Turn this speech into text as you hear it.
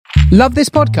Love this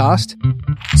podcast?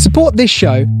 Support this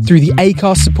show through the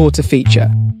Acast supporter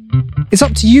feature. It's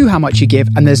up to you how much you give,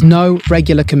 and there's no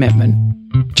regular commitment.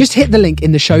 Just hit the link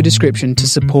in the show description to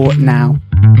support now.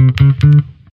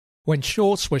 When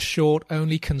Shorts Were Short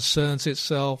only concerns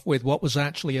itself with what was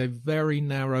actually a very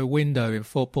narrow window in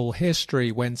football history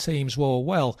when teams wore,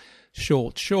 well,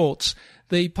 short shorts.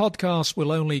 The podcast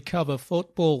will only cover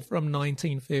football from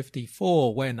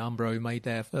 1954, when Umbro made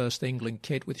their first England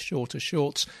kit with shorter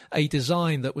shorts, a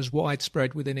design that was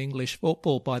widespread within English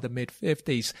football by the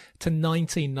mid-50s, to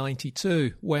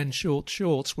 1992, when short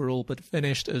shorts were all but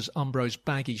finished as Umbro's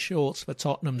baggy shorts for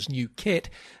Tottenham's new kit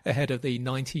ahead of the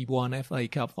 91 FA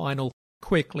Cup final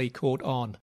quickly caught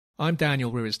on. I'm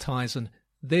Daniel Ruiz-Tyson.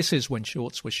 This is When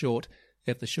Shorts Were Short.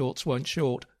 If the shorts weren't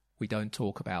short, we don't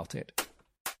talk about it.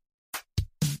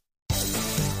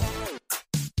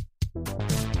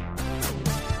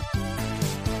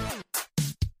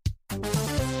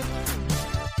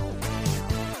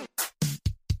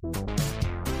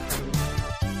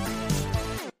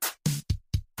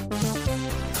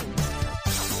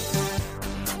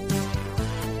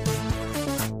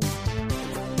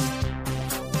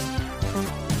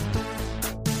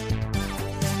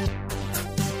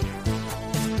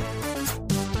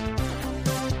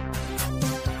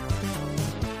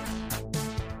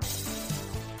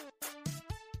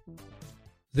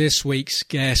 This week's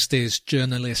guest is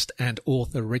journalist and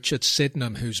author Richard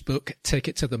Sydenham, whose book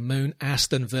Ticket to the Moon,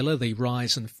 Aston Villa, The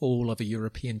Rise and Fall of a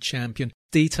European Champion,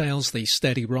 details the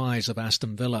steady rise of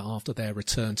Aston Villa after their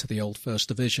return to the old First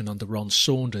Division under Ron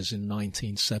Saunders in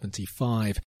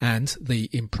 1975, and the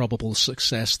improbable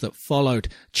success that followed,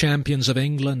 champions of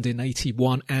England in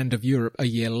 81 and of Europe a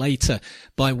year later,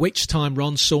 by which time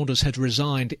Ron Saunders had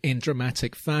resigned in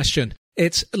dramatic fashion.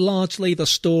 It's largely the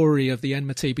story of the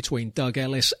enmity between Doug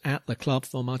Ellis at the club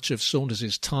for much of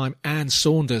Saunders' time and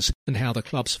Saunders, and how the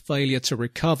club's failure to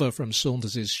recover from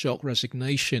Saunders' shock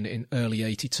resignation in early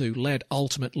 82 led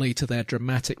ultimately to their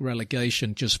dramatic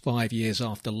relegation just 5 years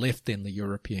after lifting the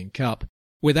European Cup.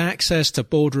 With access to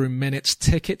boardroom minutes,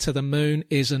 Ticket to the Moon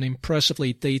is an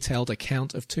impressively detailed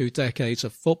account of 2 decades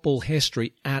of football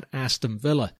history at Aston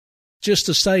Villa. Just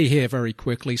to say here very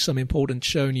quickly, some important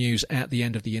show news at the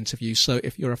end of the interview. So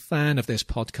if you're a fan of this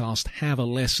podcast, have a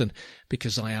listen,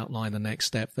 because I outline the next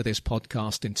step for this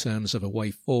podcast in terms of a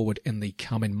way forward in the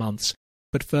coming months.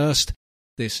 But first,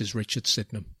 this is Richard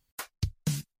Sydenham.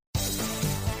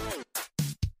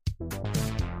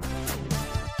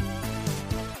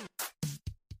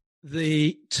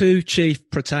 The 2 chief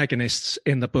protagonists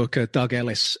in the book are Doug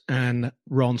Ellis and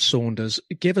Ron Saunders.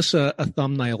 Give us a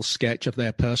thumbnail sketch of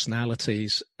their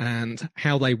personalities and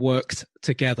how they worked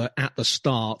together at the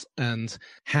start and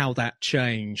how that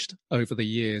changed over the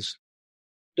years.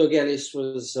 Doug Ellis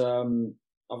was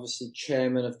obviously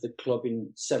chairman of the club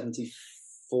in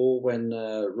 74 when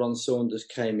Ron Saunders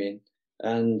came in.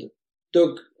 And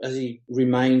Doug, as he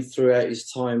remained throughout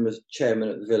his time as chairman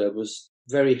at Villa, was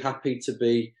very happy to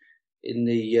be in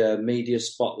the media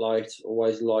spotlight,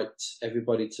 always liked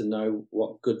everybody to know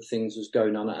what good things was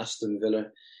going on at Aston Villa.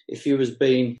 If you was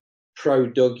being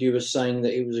pro-Doug, you were saying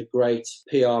that he was a great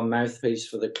PR mouthpiece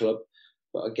for the club.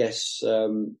 But I guess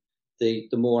the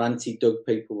more anti-Doug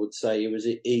people would say he was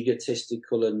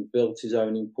egotistical and built his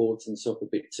own importance up a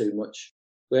bit too much.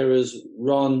 Whereas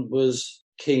Ron was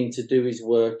keen to do his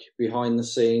work behind the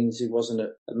scenes. He wasn't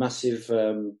a massive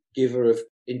giver of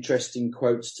interesting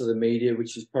quotes to the media,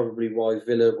 which is probably why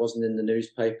Villa wasn't in the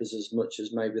newspapers as much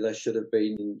as maybe they should have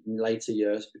been in later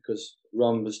years, because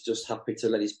Ron was just happy to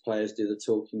let his players do the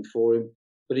talking for him.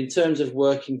 But in terms of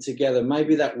working together,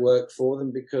 maybe that worked for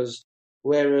them, because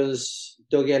whereas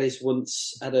Doug Ellis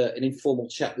once had an informal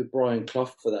chat with Brian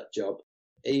Clough for that job,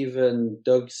 even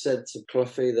Doug said to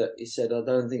Cloughy that he said, I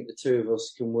don't think the two of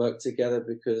us can work together,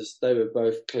 because they were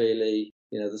both clearly,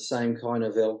 the same kind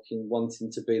of ilk in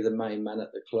wanting to be the main man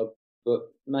at the club. But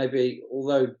maybe,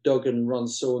 although Doug and Ron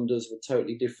Saunders were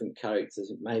totally different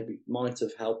characters, it might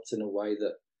have helped in a way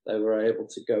that they were able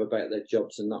to go about their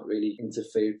jobs and not really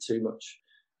interfere too much.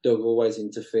 Doug always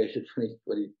interfered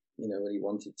when he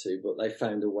wanted to, but they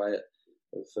found a way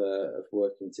of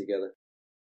working together.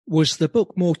 Was the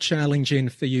book more challenging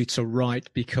for you to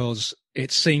write because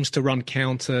it seems to run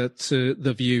counter to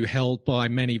the view held by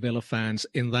many Villa fans,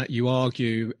 in that you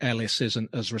argue Ellis isn't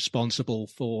as responsible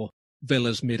for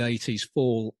Villa's mid-80s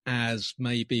fall as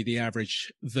maybe the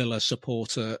average Villa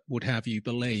supporter would have you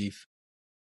believe?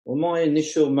 Well, my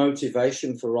initial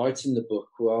motivation for writing the book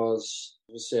was,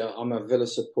 obviously, I'm a Villa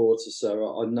supporter,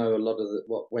 so I know a lot of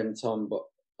what went on, but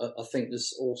I think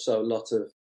there's also a lot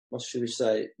of, what should we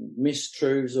say,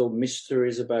 mistruths or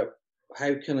mysteries about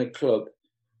how can a club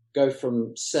go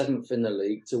from 7th in the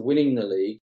league to winning the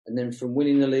league, and then from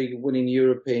winning the league, winning the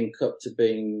European Cup to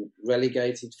being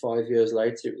relegated 5 years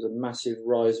later. It was a massive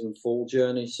rise and fall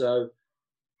journey. So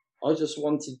I just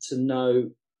wanted to know,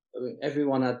 I mean,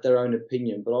 everyone had their own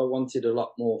opinion, but I wanted a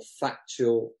lot more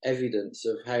factual evidence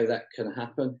of how that can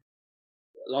happen.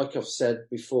 Like I've said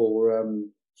before,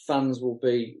 fans will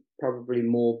be probably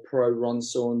more pro Ron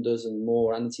Saunders and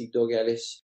more anti Doug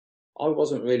Ellis. I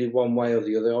wasn't really one way or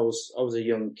the other. I was a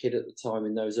young kid at the time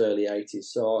in those early 80s,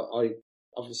 so I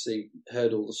obviously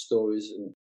heard all the stories,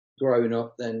 and growing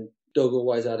up, then Doug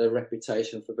always had a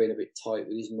reputation for being a bit tight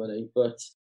with his money, but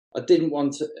I didn't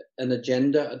want an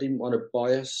agenda. I didn't want a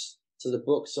bias to the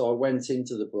book, so I went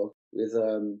into the book with,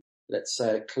 let's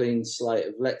say, a clean slate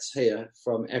of let's hear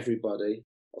from everybody.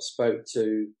 I spoke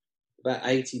to about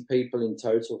 80 people in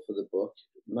total for the book,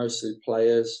 mostly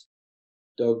players,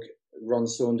 Doug, Ron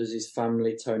Saunders'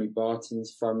 family, Tony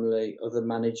Barton's family, other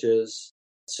managers,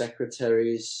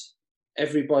 secretaries,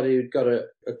 everybody who'd got a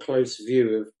close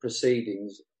view of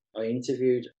proceedings I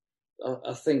interviewed.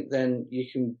 I think then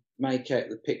you can make out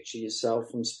the picture yourself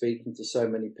from speaking to so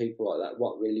many people like that,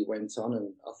 what really went on.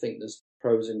 And I think there's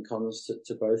pros and cons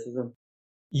to both of them.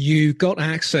 You got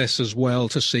access as well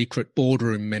to secret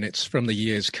boardroom minutes from the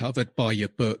years covered by your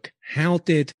book. How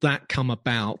did that come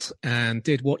about, and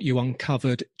did what you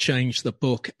uncovered change the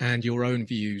book and your own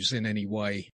views in any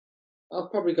way? I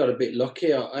probably got a bit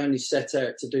lucky. I only set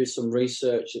out to do some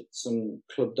research at some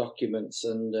club documents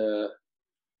and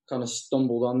kind of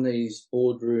stumbled on these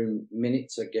boardroom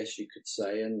minutes, I guess you could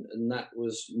say, and that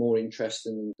was more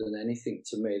interesting than anything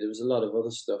to me. There was a lot of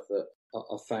other stuff that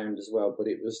I found as well, but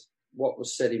it was what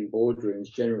was said in boardrooms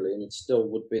generally, and it still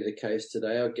would be the case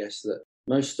today, I guess, that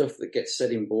most stuff that gets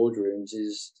said in boardrooms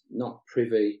is not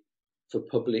privy for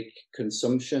public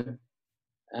consumption.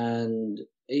 And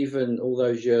even all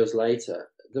those years later,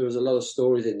 there was a lot of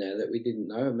stories in there that we didn't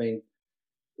know. I mean,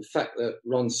 the fact that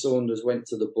Ron Saunders went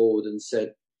to the board and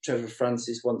said, Trevor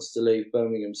Francis wants to leave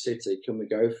Birmingham City, can we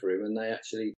go for him? And they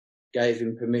actually gave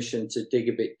him permission to dig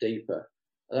a bit deeper.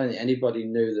 I don't think anybody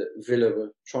knew that Villa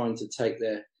were trying to take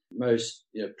their most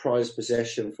prized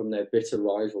possession from their bitter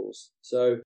rivals.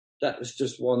 So that was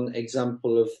just one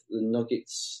example of the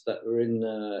nuggets that were in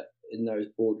those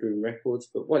boardroom records.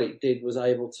 But what it did was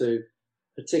able to,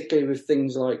 particularly with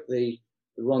things like the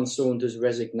Ron Saunders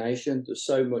resignation, there's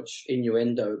so much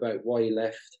innuendo about why he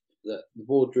left that the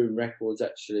boardroom records,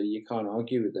 actually, you can't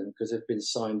argue with them because they've been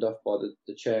signed off by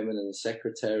the chairman and the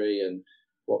secretary, and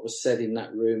what was said in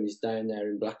that room is down there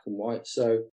in black and white.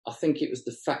 So I think it was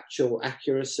the factual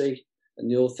accuracy and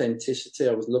the authenticity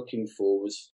I was looking for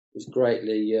was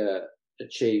greatly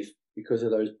achieved because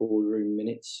of those boardroom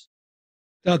minutes.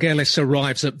 Doug Ellis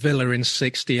arrives at Villa in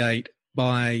 1968.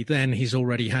 By then, he's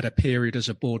already had a period as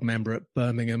a board member at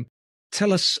Birmingham.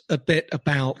 Tell us a bit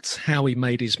about how he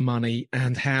made his money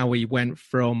and how he went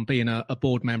from being a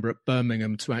board member at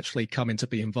Birmingham to actually coming to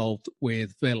be involved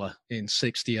with Villa in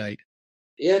 1968.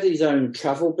 He had his own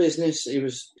travel business. He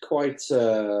was quite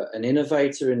an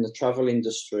innovator in the travel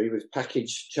industry with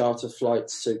package charter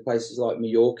flights to places like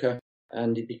Mallorca,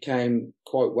 and he became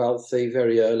quite wealthy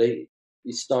very early.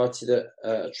 He started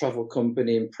a travel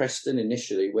company in Preston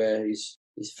initially, where his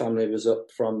family was up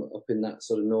in that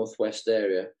sort of northwest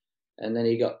area. And then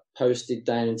he got posted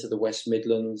down into the West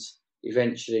Midlands,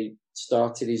 eventually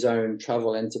started his own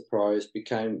travel enterprise,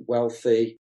 became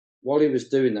wealthy. While he was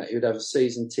doing that, he would have a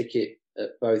season ticket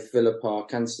at both Villa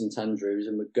Park and St Andrews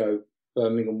and would go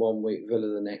Birmingham one week, Villa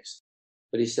the next.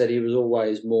 But he said he was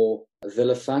always more a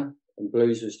Villa fan, and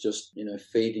Blues was just,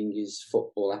 feeding his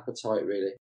football appetite,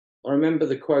 really. I remember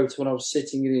the quote when I was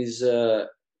sitting in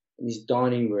his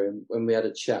dining room when we had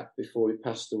a chat before he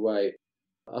passed away.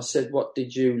 I said, what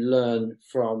did you learn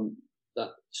from that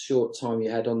short time you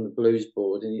had on the Blues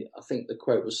board? And I think the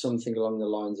quote was something along the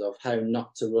lines of how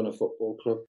not to run a football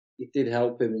club. It did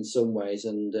help him in some ways.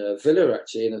 And Villa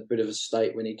actually in a bit of a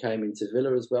state when he came into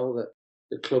Villa as well, that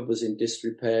the club was in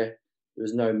disrepair. There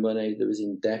was no money. There was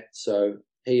in debt. So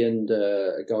he and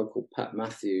a guy called Pat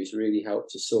Matthews really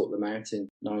helped to sort them out in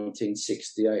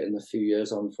 1968 and a few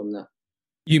years on from that.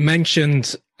 You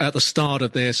mentioned at the start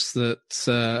of this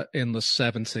that in the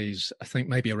 70s, I think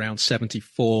maybe around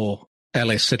 74,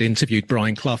 Ellis had interviewed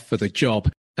Brian Clough for the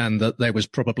job, and that there was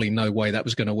probably no way that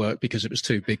was going to work because it was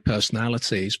two big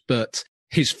personalities. But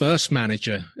his first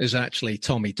manager is actually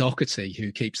Tommy Docherty,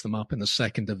 who keeps them up in the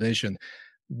second division.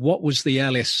 What was the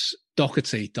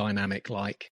Ellis-Docherty dynamic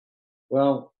like?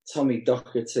 Well, Tommy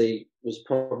Docherty was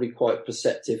probably quite a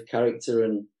perceptive character,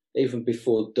 and even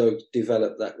before Doug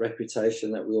developed that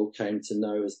reputation that we all came to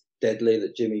know as Deadly,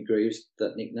 that Jimmy Greaves,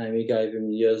 that nickname he gave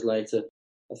him years later,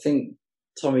 I think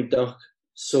Tommy Dock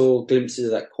saw glimpses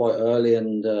of that quite early,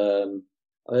 and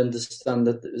I understand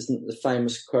that there isn't the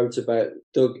famous quote about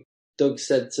Doug. Doug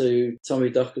said to Tommy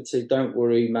Docherty, "Don't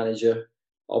worry, manager,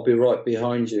 I'll be right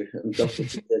behind you." And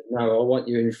Docherty said, "No, I want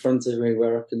you in front of me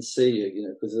where I can see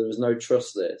you," because there was no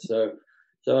trust there. So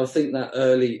I think that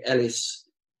early Ellis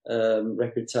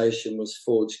reputation was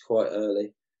forged quite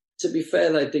early. To be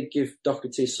fair, they did give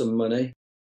Docherty some money.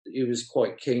 He was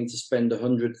quite keen to spend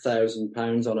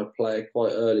 £100,000 on a player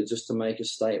quite early just to make a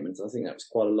statement. I think that was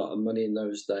quite a lot of money in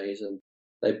those days. And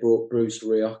they brought Bruce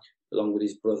Rioch along with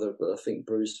his brother, but I think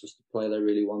Bruce was the player they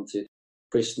really wanted.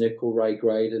 Chris Nicholl, Ray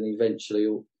Graydon, eventually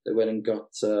they went and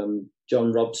got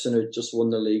John Robson, who had just won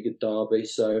the league at Derby.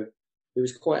 So he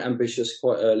was quite ambitious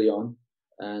quite early on.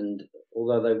 And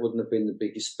although they wouldn't have been the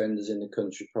biggest spenders in the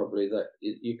country, probably, that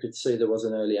you could see there was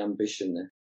an early ambition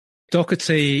there.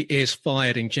 Docherty is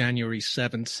fired in January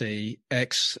 70.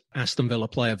 Ex-Aston Villa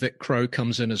player Vic Crowe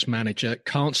comes in as manager,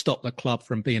 can't stop the club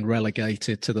from being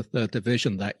relegated to the third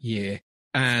division that year.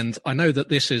 And I know that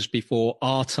this is before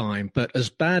our time, but as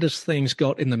bad as things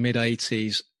got in the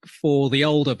mid-80s, for the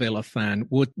older Villa fan,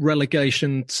 would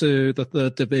relegation to the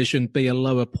third division be a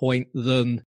lower point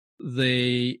than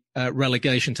the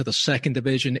relegation to the second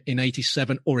division in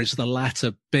 87, or is the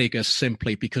latter bigger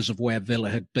simply because of where Villa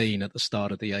had been at the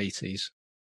start of the 80s?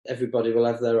 Everybody will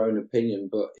have their own opinion,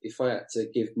 but if I had to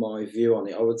give my view on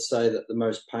it, I would say that the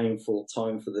most painful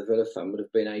time for the Villa fan would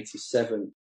have been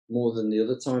 87 more than the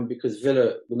other time, because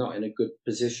Villa were not in a good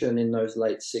position in those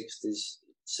late 60s,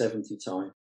 70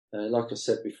 time. Like I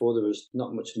said before, there was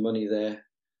not much money there.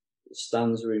 The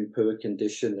stands were in poor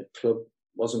condition. The club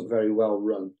wasn't very well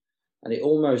run. And it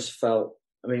almost felt,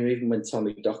 even when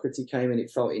Tommy Docherty came in, it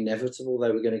felt inevitable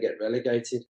they were going to get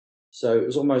relegated. So it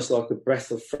was almost like a breath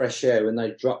of fresh air when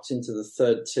they dropped into the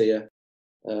third tier.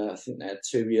 I think they had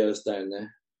 2 years down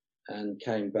there and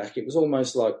came back. It was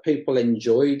almost like people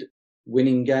enjoyed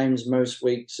winning games most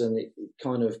weeks, and it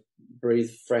kind of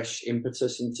breathed fresh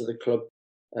impetus into the club.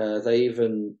 They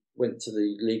even went to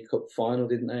the League Cup final,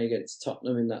 didn't they, against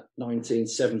Tottenham in that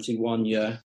 1971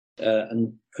 year,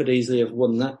 and could easily have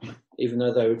won that, even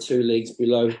though they were 2 leagues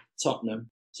below Tottenham.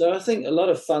 So I think a lot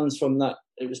of fans from that,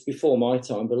 it was before my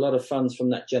time, but a lot of fans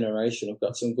from that generation have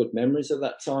got some good memories of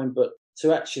that time. But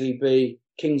to actually be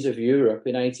Kings of Europe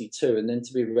in 82 and then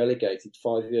to be relegated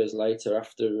 5 years later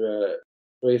after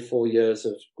 3 or 4 years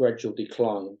of gradual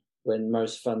decline, when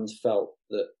most fans felt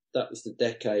that was the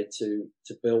decade to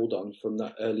build on from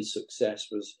that early success,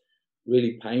 was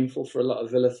really painful for a lot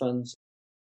of Villa fans.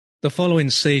 The following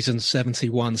season,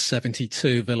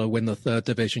 71-72, Villa win the third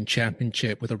division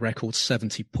championship with a record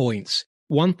 70 points.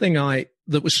 One thing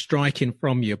that was striking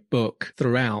from your book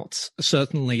throughout,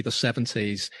 certainly the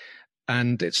 70s,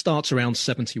 and it starts around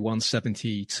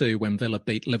 71-72 when Villa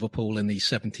beat Liverpool in the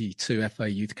 72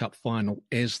 FA Youth Cup final,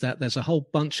 is that there's a whole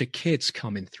bunch of kids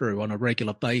coming through on a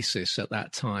regular basis at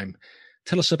that time.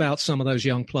 Tell us about some of those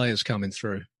young players coming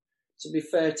through. To be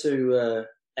fair to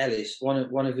Ellis,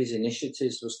 one of his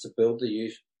initiatives was to build the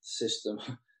youth system.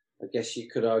 I guess you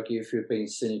could argue, if you're being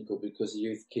cynical, because the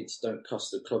youth kids don't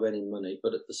cost the club any money.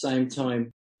 But at the same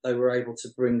time, they were able to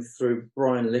bring through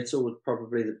Brian Little, was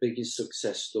probably the biggest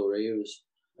success story. It was,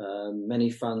 many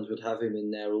fans would have him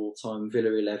in their all-time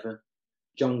Villa 11.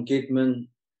 John Gidman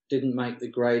didn't make the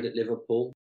grade at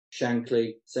Liverpool.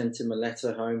 Shankly sent him a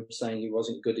letter home saying he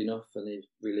wasn't good enough and he's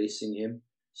releasing him.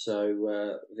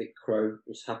 So Vic Crowe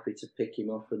was happy to pick him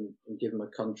up and give him a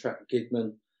contract.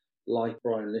 Gidman, like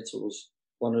Brian Little, was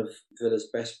one of Villa's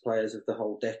best players of the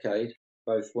whole decade,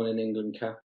 both won an England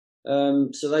cap.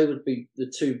 So they would be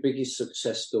the 2 biggest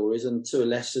success stories, and to a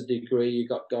lesser degree you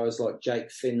got guys like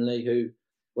Jake Finlay, who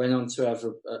went on to have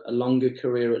a longer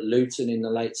career at Luton in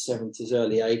the late 70s,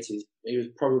 early 80s. He was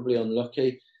probably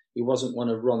unlucky. He wasn't one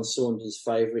of Ron Saunders'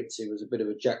 favourites. He was a bit of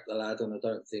a Jack the Lad, and I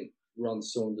don't think Ron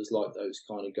Saunders liked those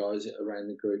kind of guys around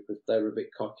the group. They were a bit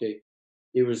cocky.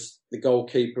 He was the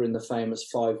goalkeeper in the famous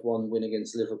 5-1 win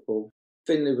against Liverpool.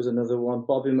 Finlay was another one.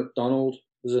 Bobby McDonald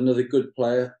was another good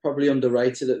player, probably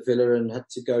underrated at Villa and had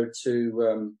to go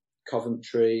to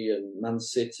Coventry and Man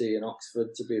City and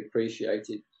Oxford to be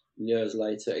appreciated years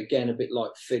later. Again, a bit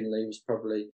like Finlay, was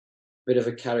probably a bit of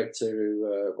a character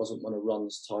who wasn't one of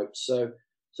Ron's types. So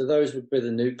those would be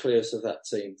the nucleus of that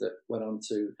team that went on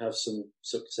to have some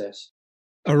success.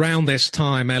 Around this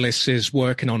time, Ellis is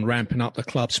working on ramping up the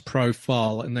club's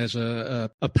profile, and there's a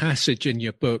passage in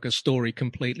your book, a story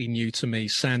completely new to me.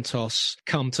 Santos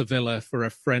come to Villa for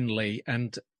a friendly,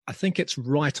 and I think it's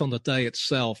right on the day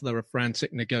itself there are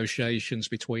frantic negotiations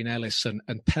between Ellis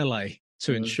and Pele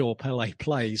to ensure Pele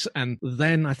plays. And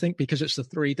then I think because it's the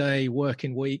 3-day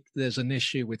working week, there's an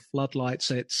issue with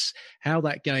floodlights. It's how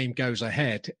that game goes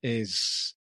ahead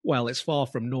is, well, it's far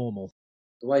from normal.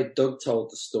 The way Doug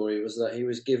told the story was that he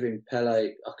was giving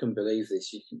Pele, I couldn't believe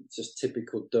this, just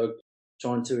typical Doug,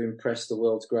 trying to impress the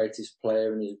world's greatest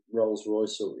player in his Rolls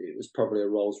Royce. It was probably a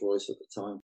Rolls Royce at the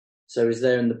time. So he's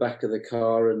there in the back of the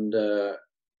car, and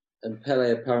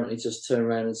Pele apparently just turned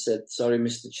around and said, "Sorry,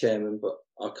 Mr. Chairman, but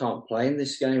I can't play in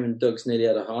this game." And Doug's nearly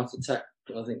had a heart attack.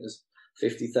 I think there's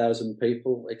 50,000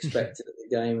 people expected at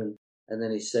the game. And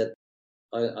then he said,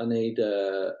 I need,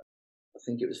 I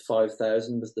think it was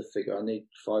 5,000 was the figure. I need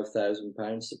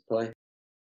 £5,000 to play.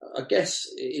 I guess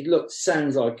it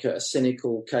sounds like a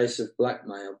cynical case of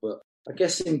blackmail, but I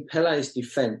guess in Pele's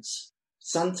defence,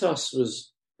 Santos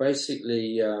was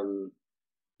basically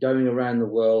going around the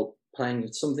world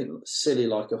playing something silly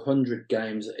like 100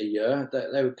 games a year.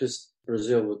 They were, because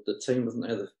Brazil were the team, wasn't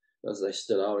they? As they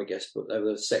still are, I guess, but they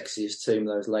were the sexiest team,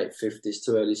 those late 50s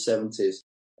to early 70s.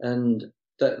 And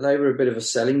they were a bit of a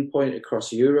selling point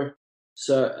across Europe.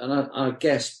 So, and I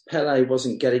guess Pele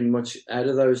wasn't getting much out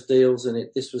of those deals, and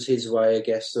this was his way, I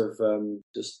guess, of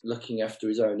just looking after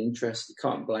his own interests. You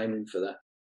can't blame him for that.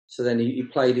 So then he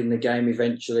played in the game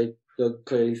eventually. Doug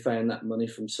clearly found that money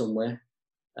from somewhere.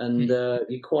 And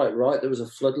you're quite right, there was a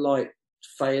floodlight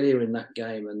failure in that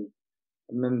game. And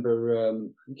I remember, I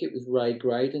think it was Ray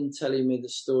Graydon telling me the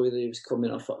story that he was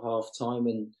coming off at half-time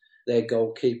and their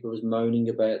goalkeeper was moaning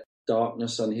about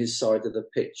darkness on his side of the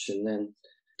pitch. And then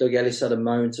Doug Ellis had a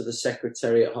moan to the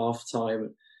secretary at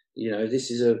half-time.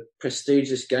 This is a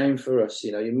prestigious game for us.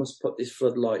 You must put this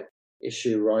floodlight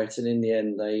issue right. And in the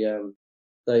end, they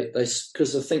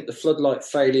because I think the floodlight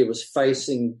failure was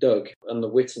facing Doug on the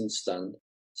Witten stand.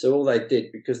 So all they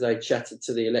did, because they chatted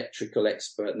to the electrical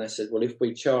expert, and they said, well, if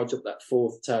we charge up that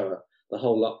fourth tower, the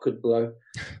whole lot could blow.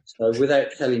 So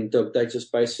without telling Doug, they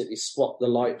just basically swapped the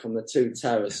light from the two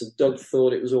towers. So Doug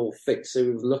thought it was all fixed. So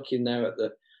he was looking now at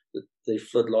the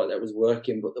floodlight that was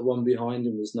working, but the one behind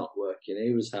him was not working.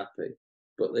 He was happy,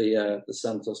 but the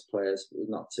Santos players were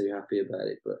not too happy about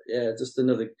it. But yeah, just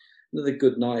another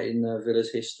good night in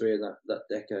Villa's history in that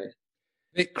decade.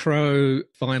 Vic Crow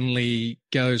finally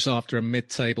goes after a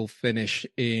mid-table finish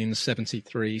in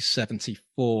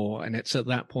 73-74, and it's at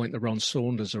that point that Ron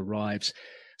Saunders arrives.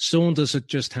 Saunders had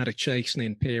just had a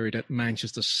chastening period at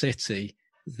Manchester City.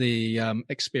 The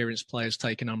experienced players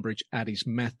taken umbrage at his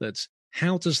methods.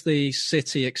 How does the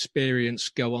City experience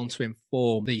go on to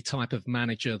inform the type of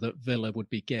manager that Villa would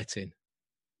be getting?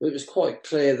 It was quite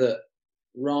clear that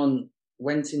Ron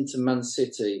went into Man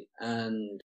City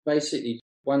and basically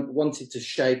wanted to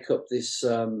shake up this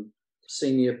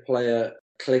senior player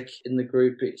clique in the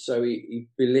group. So he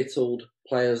belittled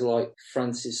players like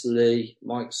Francis Lee,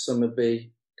 Mike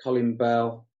Summerby, Colin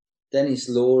Bell, Dennis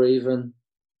Law even,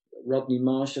 Rodney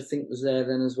Marsh I think was there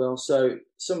then as well. So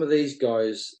some of these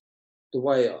guys, the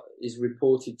way it is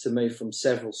reported to me from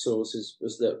several sources,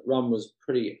 was that Ron was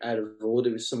pretty out of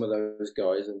order with some of those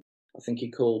guys. And I think he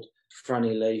called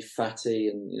Franny Lee fatty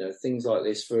and things like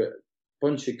this for a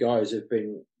bunch of guys who've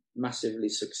been massively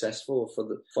successful for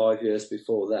the 5 years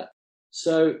before that.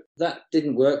 So that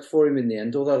didn't work for him in the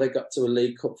end. Although they got to a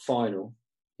League Cup final,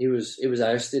 he was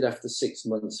ousted after 6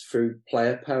 months through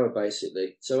player power,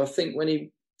 basically. So I think when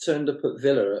he turned up at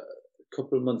Villa a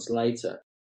couple of months later,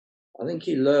 I think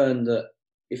he learned that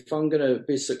if I'm going to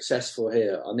be successful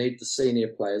here, I need the senior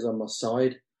players on my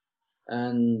side.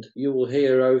 And you will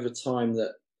hear over time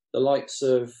that the likes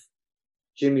of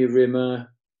Jimmy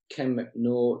Rimmer, Ken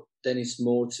McNaught, Dennis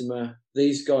Mortimer,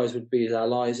 these guys would be his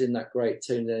allies in that great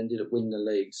team that ended up winning the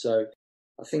league. So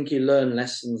I think he learned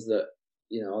lessons that,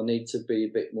 I need to be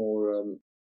a bit more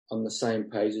on the same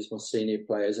page as my senior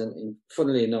players. And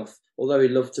funnily enough, although he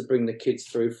loved to bring the kids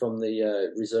through from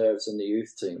the reserves and the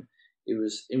youth team, he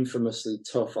was infamously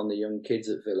tough on the young kids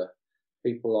at Villa.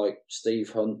 People like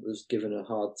Steve Hunt was given a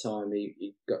hard time.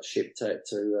 He got shipped out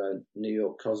to New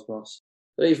York Cosmos.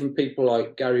 But even people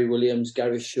like Gary Williams,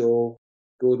 Gary Shaw,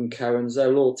 Gordon Cowans,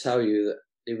 they'll all tell you that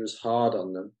it was hard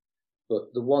on them.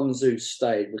 But the ones who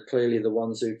stayed were clearly the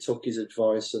ones who took his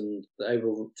advice, and they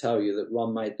will tell you that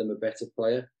Ron made them a better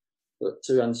player. But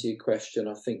to answer your question,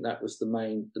 I think that was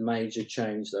the major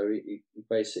change, though. He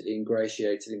basically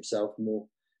ingratiated himself more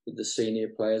with the senior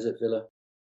players at Villa.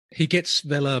 He gets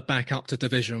Villa back up to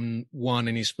Division 1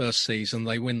 in his first season.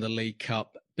 They win the League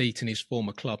Cup, beating his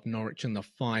former club Norwich in the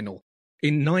final.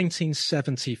 In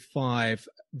 1975,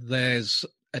 there's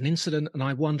an incident, and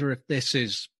I wonder if this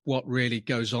is what really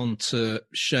goes on to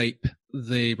shape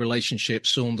the relationship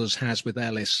Saunders has with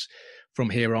Ellis from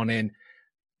here on in.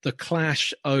 the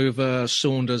clash over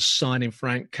Saunders signing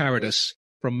Frank Carradus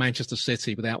from Manchester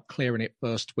City without clearing it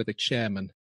first with the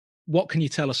chairman. What can you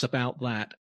tell us about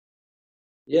that?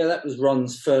 Yeah, that was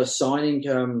Ron's first signing,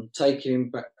 taking him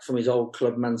back from his old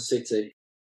club, Man City.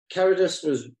 Carradus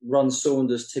was Ron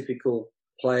Saunders' typical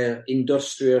player,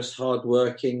 industrious,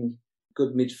 hard-working,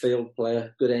 good midfield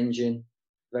player, good engine,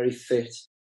 very fit.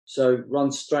 So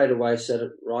Ron straight away said,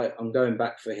 right, I'm going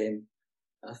back for him.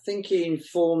 I think he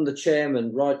informed the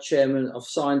chairman, right chairman, I've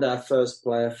signed our first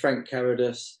player, Frank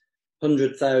Carradus,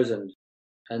 100,000.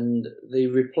 And the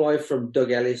reply from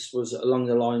Doug Ellis was along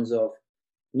the lines of,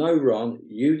 no, Ron,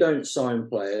 you don't sign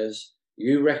players.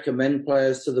 You recommend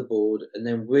players to the board, and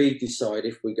then we decide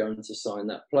if we're going to sign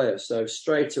that player. So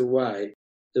straight away,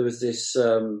 there was this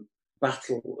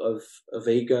battle of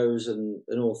egos and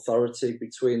authority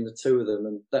between the two of them,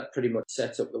 and that pretty much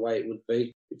set up the way it would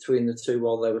be between the two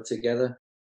while they were together.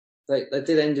 They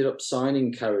did ended up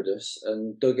signing Carradus,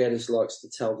 and Doug Ellis likes to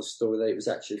tell the story that it was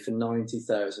actually for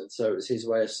 90,000. So it was his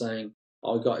way of saying,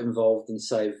 I got involved and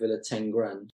saved Villa 10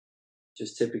 grand,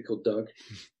 just typical Doug.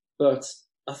 But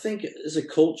I think there's a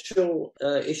cultural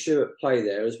issue at play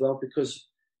there as well, because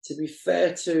to be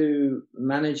fair to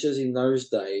managers in those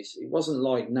days, it wasn't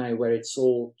like now where it's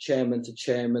all chairman to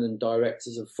chairman and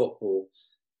directors of football.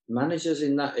 Managers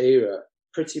in that era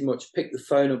pretty much picked the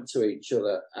phone up to each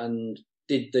other and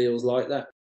did deals like that.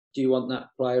 Do you want that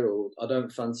player? Or I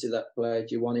don't fancy that player.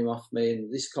 Do you want him off me?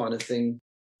 And this kind of thing.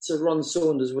 So Ron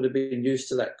Saunders would have been used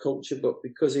to that culture, but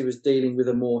because he was dealing with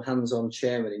a more hands-on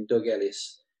chairman in Doug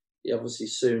Ellis, he obviously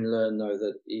soon learned, though,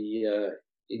 that he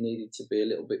needed to be a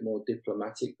little bit more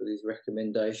diplomatic with his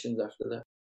recommendations after that.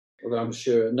 Although I'm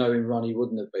sure, knowing Ron, he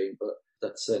wouldn't have been, but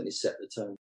that certainly set the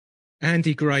tone.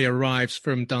 Andy Gray arrives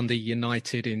from Dundee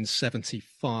United in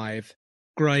 1975.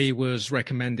 Gray was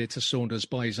recommended to Saunders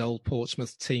by his old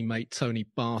Portsmouth teammate Tony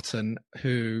Barton,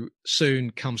 who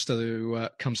soon comes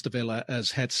to Villa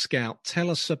as head scout. Tell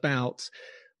us about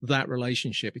that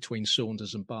relationship between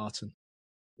Saunders and Barton.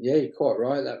 Yeah, you're quite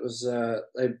right. That was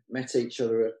they met each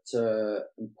other at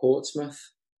Portsmouth,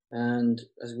 and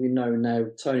as we know now,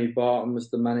 Tony Barton was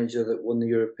the manager that won the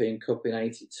European Cup in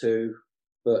 '82,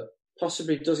 but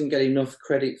possibly doesn't get enough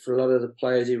credit for a lot of the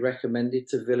players he recommended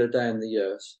to Villa down the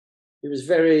years. He was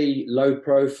very low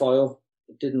profile.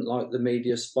 He didn't like the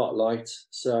media spotlight,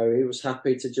 so he was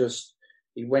happy to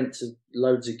he went to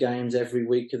loads of games every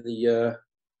week of the year,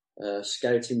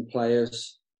 scouting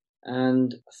players.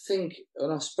 And I think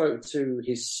when I spoke to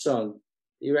his son,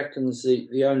 he reckons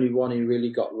the only one he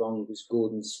really got wrong was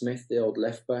Gordon Smith, the old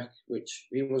left back, which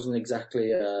he wasn't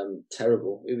exactly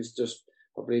terrible. He was just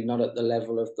probably not at the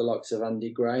level of the likes of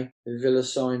Andy Gray, who Villa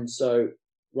signed. So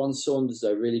Ron Saunders,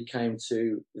 though, really came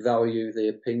to value the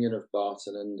opinion of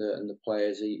Barton and the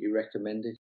players he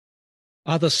recommended.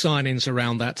 Other signings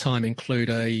around that time include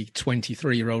a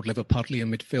 23-year-old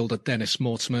Liverpudlian midfielder, Dennis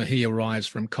Mortimer. He arrives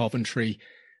from Coventry.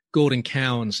 Gordon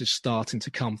Cowans is starting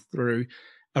to come through.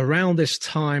 Around this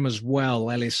time as well,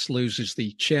 Ellis loses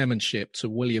the chairmanship to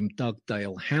William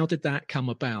Dugdale. How did that come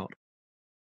about?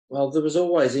 Well, there was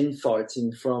always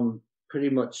infighting from pretty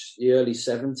much the early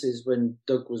 70s when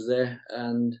Doug was there.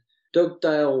 And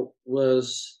Dugdale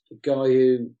was a guy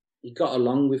who he got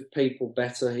along with people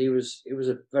better. He was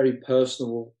a very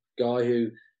personable guy who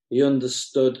he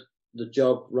understood the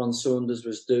job Ron Saunders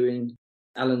was doing.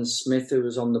 Alan Smith, who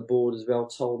was on the board as well,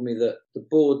 told me that the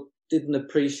board didn't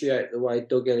appreciate the way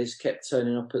Doug Ellis kept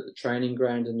turning up at the training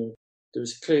ground, and there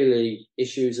was clearly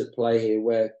issues at play here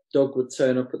where Doug would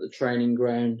turn up at the training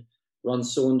ground, Ron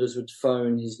Saunders would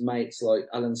phone his mates like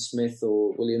Alan Smith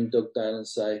or William Dugdale and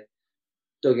say,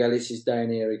 Doug Ellis is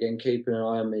down here again, keeping an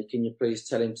eye on me. Can you please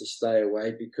tell him to stay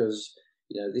away because,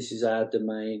 this is our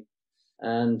domain.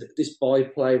 And this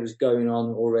byplay was going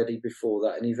on already before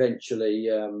that, and eventually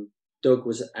Doug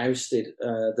was ousted.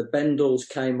 The Bendals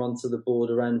came onto the board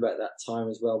around about that time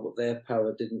as well, but their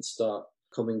power didn't start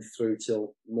coming through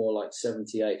till more like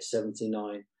 78,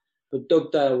 79. But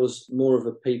Dugdale was more of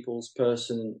a people's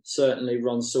person, and certainly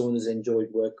Ron Saunders enjoyed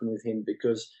working with him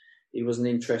because he wasn't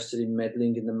interested in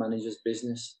meddling in the manager's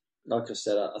business. Like I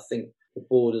said, I think the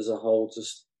board as a whole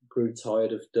just grew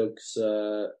tired of Doug's,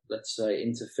 let's say,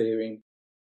 interfering.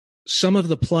 Some of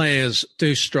the players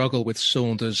do struggle with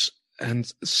Saunders. And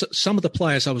some of the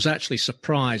players, I was actually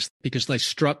surprised because they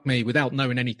struck me, without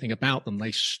knowing anything about them,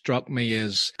 they struck me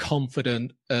as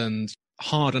confident and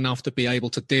hard enough to be able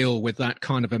to deal with that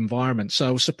kind of environment. So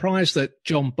I was surprised that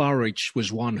John Burridge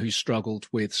was one who struggled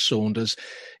with Saunders.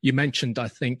 You mentioned, I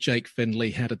think, Jake Findlay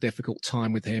had a difficult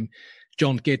time with him.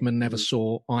 John Gidman never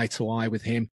saw eye to eye with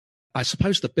him. I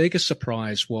suppose the biggest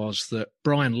surprise was that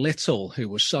Brian Little, who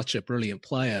was such a brilliant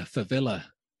player for Villa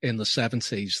in the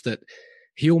 70s, that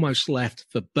he almost left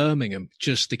for Birmingham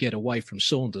just to get away from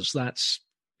Saunders. That's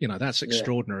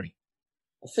extraordinary.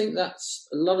 I think that's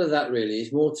a lot of that really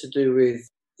is more to do with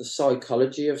the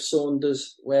psychology of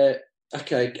Saunders, where,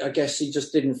 okay, I guess he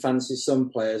just didn't fancy some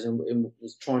players and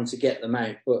was trying to get them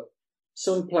out, but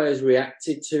some players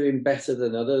reacted to him better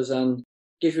than others. And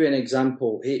give you an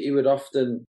example, he would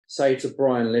often say to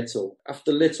Brian Little,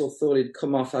 after Little thought he'd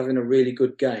come off having a really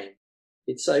good game,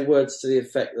 he'd say words to the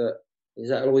effect that, is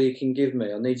that all you can give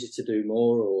me? I need you to do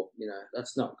more, or,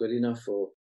 that's not good enough.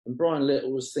 And Brian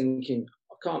Little was thinking,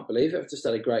 I can't believe it, I've just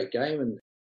had a great game and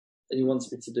he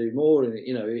wants me to do more, and,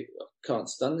 I can't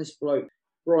stand this bloke.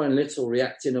 Brian Little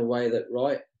reacted in a way that,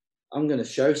 right, I'm going to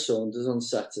show Saunders on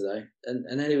Saturday.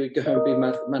 And then he would go and be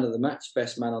man of the match,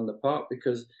 best man on the park,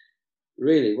 because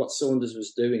really what Saunders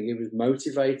was doing, he was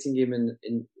motivating him, and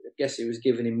I guess he was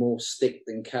giving him more stick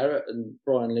than carrot, and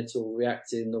Brian Little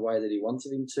reacted in the way that he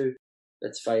wanted him to.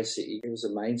 Let's face it, he was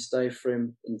a mainstay for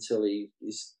him until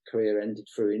his career ended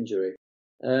through injury.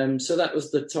 So that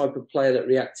was the type of player that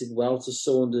reacted well to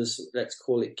Saunders, let's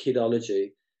call it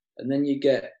kidology. And then you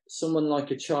get someone like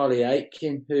a Charlie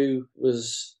Aitken, who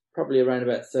was probably around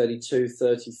about 32,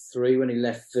 33 when he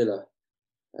left Villa.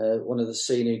 One of the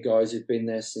senior guys who'd been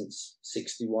there since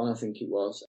 61, I think it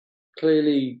was.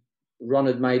 Clearly, Ron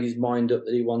had made his mind up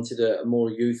that he wanted a more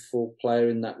youthful player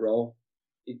in that role.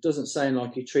 It doesn't sound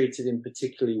like he treated him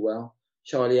particularly well.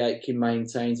 Charlie Aitken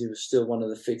maintains he was still one of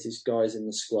the fittest guys in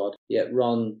the squad. Yet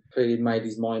Ron clearly made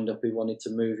his mind up. He wanted to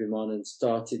move him on and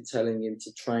started telling him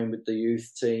to train with the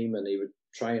youth team, and he would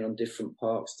train on different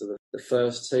parks to the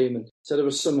first team. And so there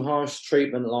was some harsh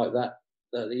treatment like that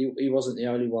he wasn't the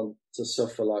only one to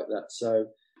suffer like that. So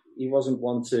he wasn't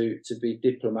one to be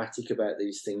diplomatic about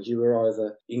these things. You were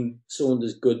either in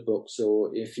Saunders' good books, or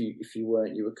if you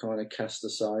weren't, you were kind of cast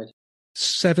aside.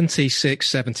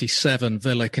 76-77,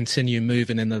 Villa continue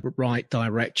moving in the right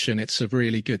direction. It's a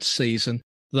really good season.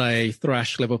 They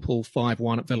thrashed Liverpool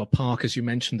 5-1 at Villa Park, as you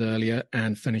mentioned earlier,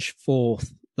 and finished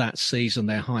fourth that season,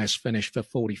 their highest finish for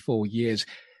 44 years.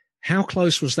 How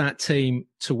close was that team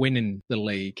to winning the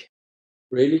league?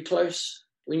 Really close.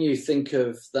 When you think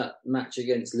of that match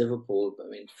against Liverpool, I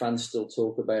mean, fans still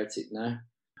talk about it now.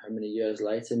 How many years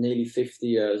later? Nearly 50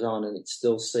 years on, and it's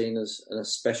still seen as a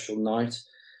special night.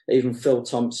 Even Phil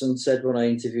Thompson said when I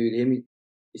interviewed him,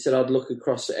 he said, I'd look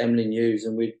across at Emley News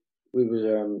and we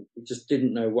just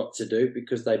didn't know what to do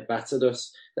because they battered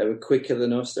us. They were quicker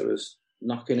than us. They was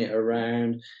knocking it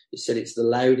around. He said it's the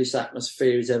loudest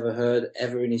atmosphere he's ever heard,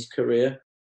 ever in his career.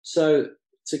 So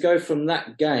to go from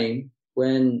that game,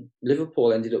 when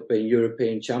Liverpool ended up being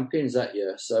European champions that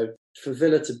year, so for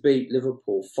Villa to beat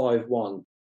Liverpool 5-1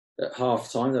 at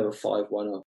half-time, they were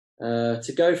 5-1 up.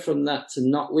 To go from that to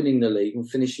not winning the league and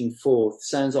finishing fourth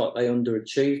sounds like they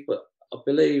underachieved, but I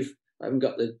believe, I haven't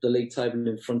got the league table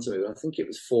in front of me, but I think it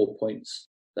was 4 points.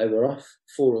 They were off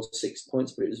 4 or 6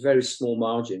 points, but it was a very small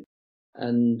margin.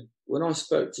 And when I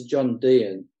spoke to John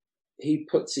Dean, he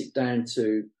puts it down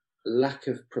to lack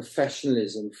of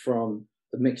professionalism from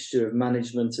the mixture of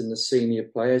management and the senior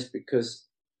players, because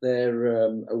their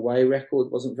away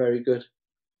record wasn't very good.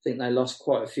 I think they lost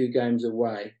quite a few games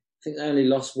away. I think they only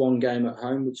lost one game at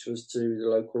home, which was to the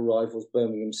local rivals,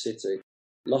 Birmingham City.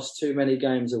 Lost too many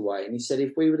games away. And he said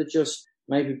if we would have just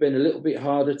maybe been a little bit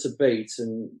harder to beat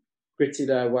and gritted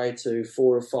our way to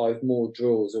 4 or 5 more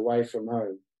draws away from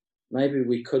home, maybe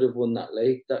we could have won that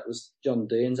league. That was John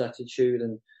Dean's attitude.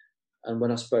 And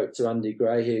when I spoke to Andy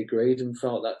Gray, he agreed and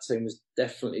felt that team was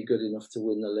definitely good enough to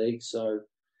win the league. So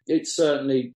it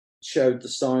certainly showed the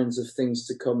signs of things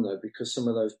to come, though, because some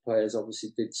of those players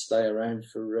obviously did stay around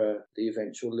for the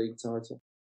eventual league title.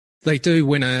 They do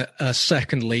win a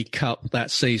second League Cup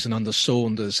that season under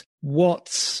Saunders.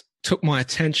 What took my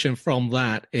attention from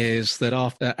that is that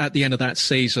at the end of that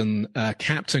season,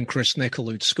 captain Chris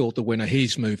Nicholl, who'd scored the winner,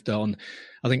 he's moved on.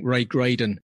 I think Ray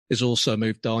Graydon has also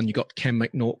moved on. You got Ken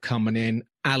McNaught coming in.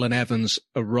 Alan Evans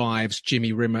arrives.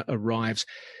 Jimmy Rimmer arrives.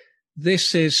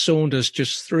 This is Saunders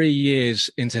just 3 years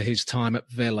into his time at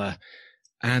Villa.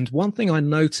 And one thing I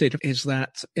noted is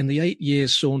that in the 8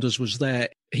 years Saunders was there,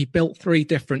 he built 3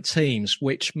 different teams,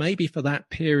 which maybe for that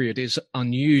period is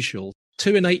unusual.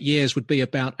 2 in 8 years would be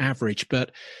about average,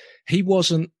 but he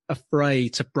wasn't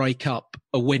afraid to break up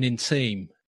a winning team.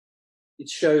 It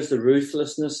shows the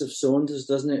ruthlessness of Saunders,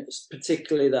 doesn't it?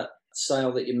 Particularly that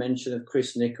sale that you mentioned of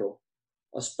Chris Nicholl.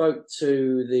 I spoke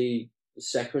to the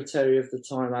secretary of the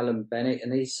time, Alan Bennett,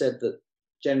 and he said that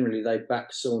generally they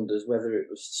backed Saunders, whether it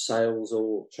was sales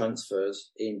or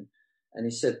transfers in. And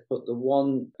he said, but the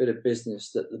one bit of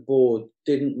business that the board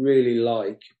didn't really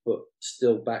like, but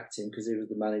still backed him because he was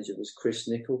the manager, was Chris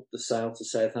Nicholl, the sale to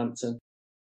Southampton.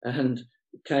 And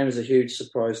it came as a huge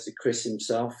surprise to Chris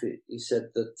himself. He said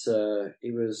that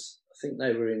he was, I think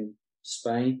they were in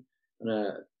Spain on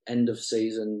a end of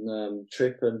season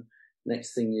trip. And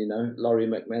next thing you know, Laurie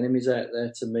McMenamy's out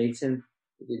there to meet him.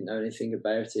 He didn't know anything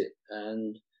about it.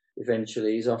 And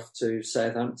eventually he's off to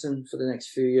Southampton for the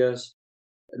next few years.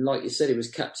 And like you said, he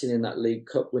was captain in that League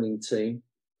Cup winning team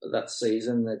that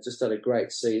season. They just had a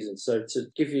great season. So to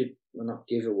give you, well, not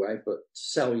give away, but to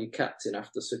sell your captain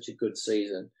after such a good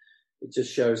season, it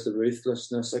just shows the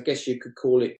ruthlessness. I guess you could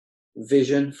call it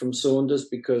vision from Saunders,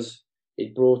 because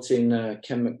he'd brought in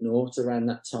Ken McNaught around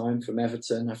that time from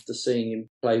Everton after seeing him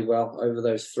play well over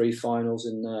those 3 finals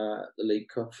in the League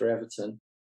Cup for Everton.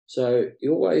 So he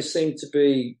always seemed to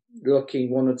be looking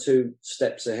 1 or 2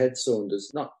 steps ahead,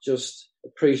 Saunders, not just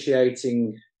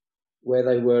appreciating where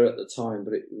they were at the time,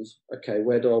 but it was, okay,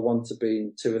 where do I want to be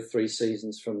in 2 or 3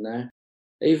 seasons from now?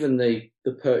 Even the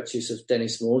purchase of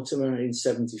Dennis Mortimer in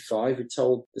 75, he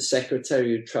told the secretary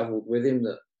who travelled with him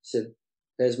that, said,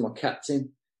 there's my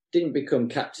captain. Didn't become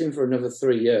captain for another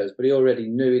 3 years, but he already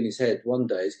knew in his head one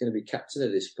day he's going to be captain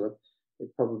of this club.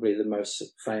 He's probably the most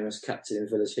famous captain in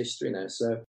Villa's history now.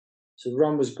 So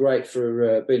Ron was great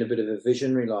for being a bit of a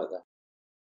visionary like that.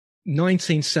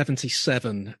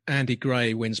 1977, Andy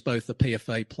Gray wins both the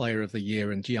PFA Player of the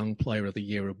Year and Young Player of the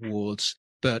Year awards,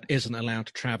 but isn't allowed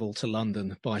to travel to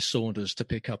London by Saunders to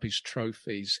pick up his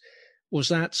trophies. Was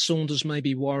that Saunders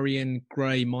maybe worrying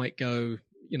Gray might go,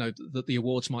 that the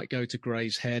awards might go to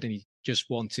Gray's head and he just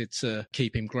wanted to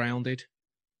keep him grounded?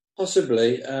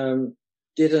 Possibly.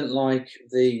 Didn't like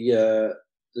the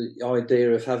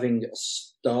idea of having a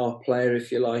star player,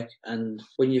 if you like, and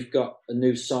when you've got a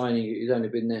new signing who's only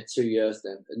been there 2 years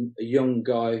then, and a young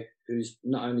guy who's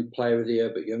not only Player of the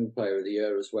Year but Young Player of the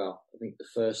Year as well. I think the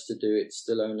first to do it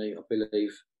still only, I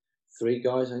believe, 3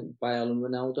 guys, I think Bale and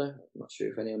Ronaldo. I'm not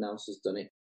sure if anyone else has done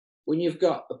it. When you've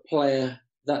got a player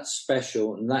that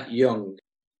special and that young,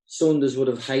 Saunders would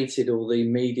have hated all the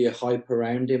media hype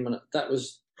around him, and that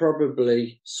was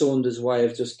probably Saunders' way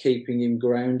of just keeping him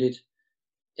grounded.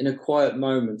 In a quiet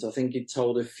moment, I think he'd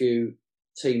told a few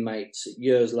teammates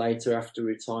years later after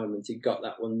retirement he got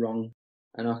that one wrong.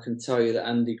 And I can tell you that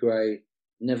Andy Gray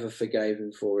never forgave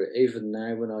him for it. Even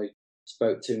now, when I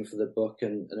spoke to him for the book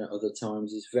and at other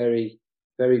times, he's very,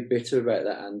 very bitter about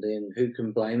that, Andy. And who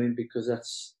can blame him? Because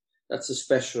that's a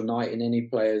special night in any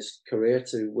player's career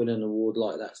to win an award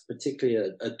like that,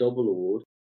 particularly a double award.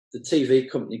 The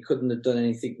TV company couldn't have done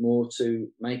anything more to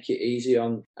make it easy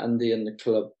on Andy and the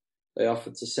club. They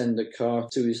offered to send a car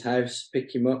to his house,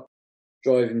 pick him up,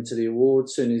 drive him to the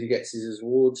awards. As soon as he gets his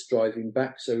awards, drive him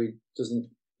back so he doesn't,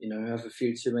 have a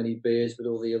few too many beers with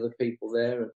all the other people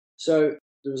there. And so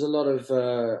there was a lot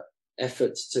of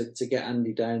efforts to get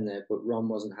Andy down there, but Ron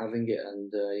wasn't having it.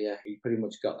 And he pretty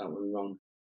much got that one wrong.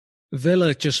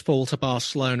 Villa just fall to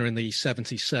Barcelona in the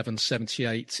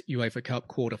 77-78 UEFA Cup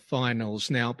quarter-finals.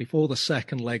 Now, before the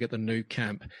second leg at the Nou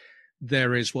Camp,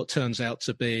 there is what turns out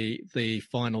to be the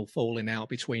final falling out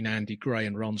between Andy Gray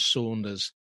and Ron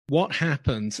Saunders. What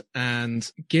happened? And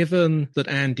given that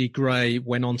Andy Gray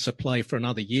went on to play for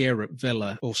another year at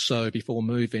Villa or so before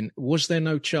moving, was there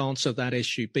no chance of that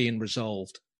issue being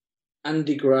resolved?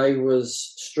 Andy Gray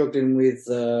was struggling with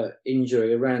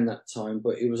injury around that time,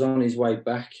 but he was on his way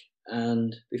back.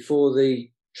 And before the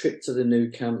trip to the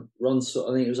Nou Camp, I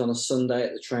think it was on a Sunday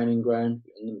at the training ground,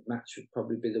 and the match would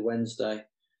probably be the Wednesday.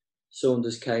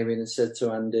 Saunders came in and said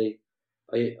to Andy,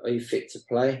 are you fit to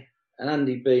play? And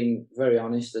Andy, being very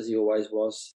honest, as he always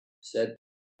was, said,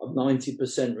 I'm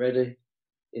 90% ready.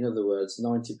 In other words,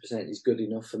 90% is good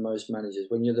enough for most managers.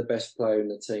 When you're the best player in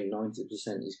the team,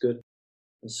 90% is good.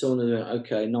 And Saunders went,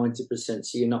 okay, 90%,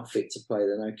 so you're not fit to play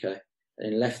then, okay.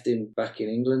 And left him back in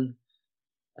England.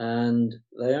 And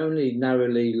they only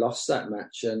narrowly lost that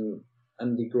match, and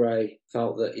Andy Gray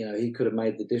felt that, he could have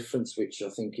made the difference, which I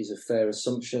think is a fair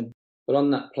assumption. But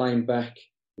on that plane back,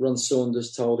 Ron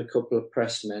Saunders told a couple of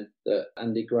pressmen that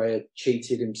Andy Gray had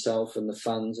cheated himself and the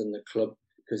fans and the club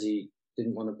because he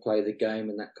didn't want to play the game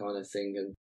and that kind of thing,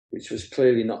 and which was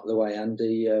clearly not the way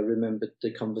Andy remembered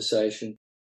the conversation.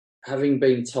 Having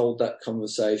been told that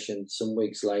conversation some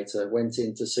weeks later, went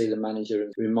in to see the manager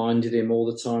and reminded him all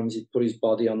the times he'd put his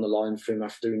body on the line for him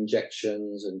after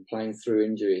injections and playing through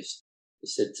injuries. He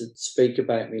said, to speak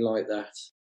about me like that,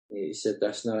 he said,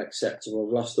 that's not acceptable.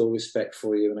 I've lost all respect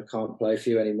for you and I can't play for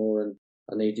you anymore, and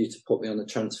I need you to put me on the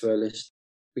transfer list.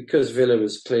 Because Villa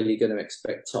was clearly going to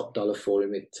expect top dollar for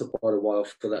him, it took quite a while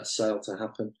for that sale to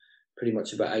happen, pretty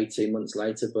much about 18 months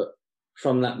later. But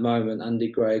from that moment,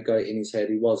 Andy Gray got it in his head.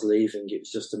 He was leaving. It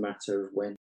was just a matter of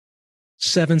when.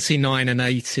 79 and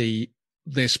 80,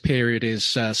 this period is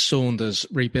Saunders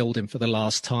rebuilding for the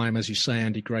last time. As you say,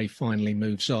 Andy Gray finally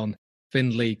moves on.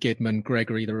 Findlay, Gidman,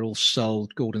 Gregory, they're all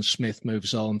sold. Gordon Smith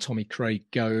moves on. Tommy Craig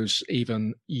goes.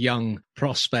 Even young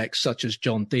prospects such as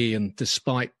John Dean,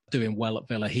 despite doing well at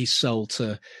Villa, he's sold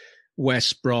to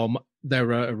West Brom.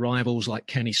 There are arrivals like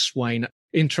Kenny Swain.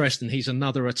 Interesting, he's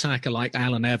another attacker like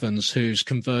Alan Evans, who's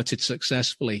converted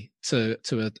successfully to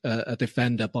a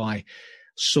defender by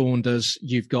Saunders.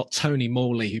 You've got Tony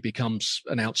Morley, who becomes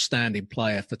an outstanding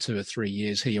player for 2 or 3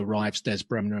 years. He arrives, Des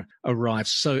Bremner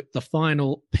arrives. So the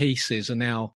final pieces are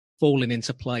now falling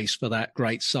into place for that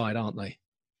great side, aren't they?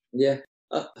 Yeah,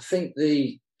 I think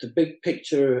the big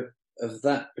picture of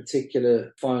that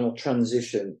particular final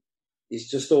transition is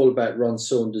just all about Ron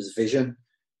Saunders' vision.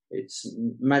 It's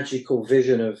magical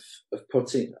vision of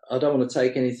putting. I don't want to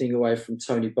take anything away from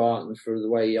Tony Barton for the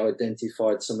way he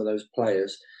identified some of those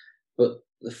players, but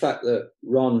the fact that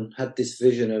Ron had this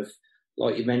vision of,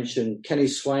 like you mentioned, Kenny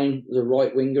Swain, the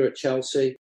right winger at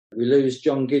Chelsea. We lose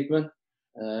John Gidman,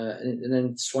 and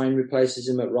then Swain replaces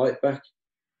him at right back.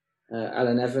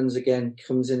 Alan Evans again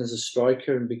comes in as a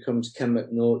striker and becomes Ken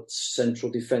McNaught's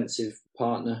central defensive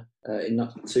partner in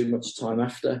not too much time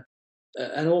after.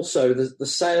 And also the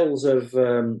sales of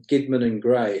Gidman and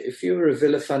Gray. If you were a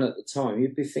Villa fan at the time,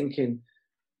 you'd be thinking,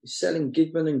 you're selling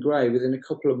Gidman and Gray within a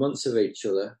couple of months of each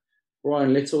other.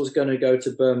 Brian Little's going to go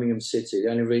to Birmingham City.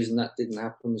 The only reason that didn't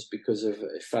happen was because of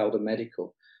it failed a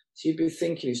medical. So you'd be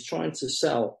thinking he's trying to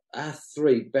sell our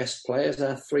 3 best players,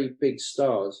 our 3 big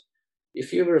stars.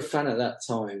 If you were a fan at that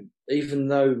time, even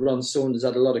though Ron Saunders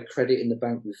had a lot of credit in the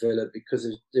bank with Villa because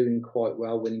of doing quite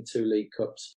well, winning 2 League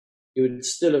Cups, you would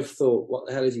still have thought, what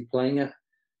the hell is he playing at?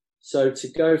 So to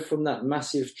go from that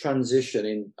massive transition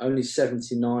in only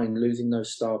 79, losing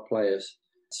those star players,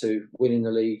 to winning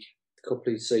the league a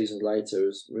couple of seasons later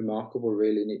was remarkable,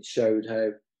 really, and it showed how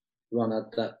Ron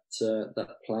had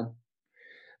that plan.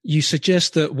 You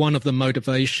suggest that one of the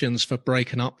motivations for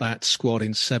breaking up that squad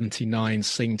in 79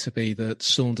 seemed to be that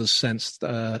Saunders sensed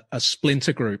a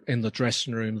splinter group in the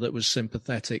dressing room that was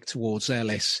sympathetic towards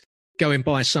Ellis. Going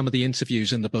by some of the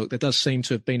interviews in the book, there does seem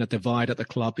to have been a divide at the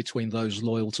club between those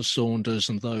loyal to Saunders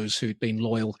and those who'd been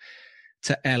loyal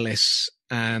to Ellis.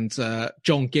 And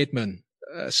John Gidman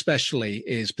especially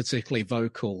is particularly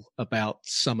vocal about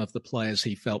some of the players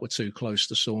he felt were too close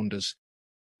to Saunders.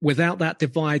 Without that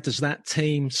divide, does that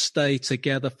team stay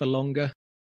together for longer?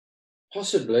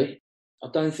 Possibly. I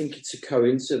don't think it's a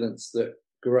coincidence that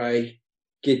Gray,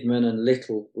 Gidman and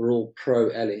Little were all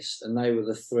pro-Ellis, and they were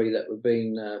the 3 that were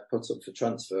being put up for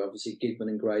transfer. Obviously, Gidman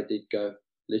and Gray did go.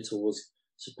 Little was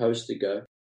supposed to go.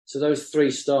 So those 3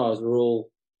 stars were all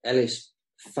Ellis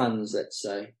fans, let's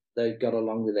say. They got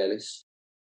along with Ellis.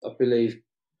 I believe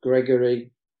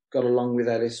Gregory got along with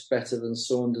Ellis better than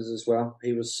Saunders as well.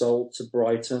 He was sold to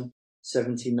Brighton,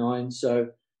 79. So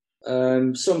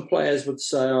some players would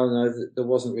say, oh no, that there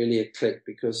wasn't really a click,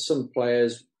 because some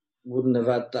players wouldn't have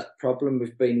had that problem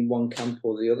with being in one camp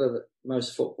or the other. That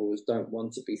most footballers don't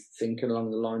want to be thinking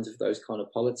along the lines of those kind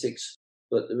of politics.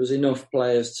 But there was enough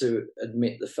players to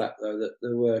admit the fact, though, that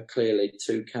there were clearly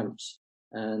 2 camps.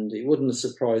 And it wouldn't have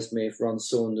surprised me if Ron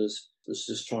Saunders was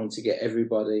just trying to get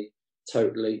everybody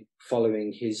totally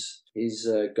following his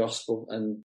gospel.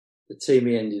 And the team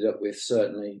he ended up with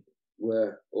certainly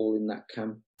were all in that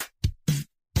camp.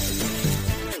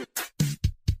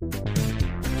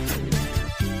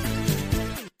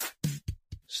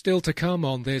 Still to come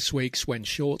on this week's When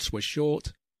Shorts Were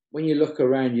Short. When you look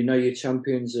around, you know you're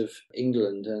champions of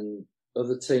England and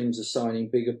other teams are signing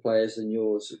bigger players than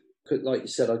yours. Like you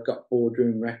said, I've got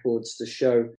boardroom records to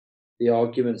show the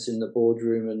arguments in the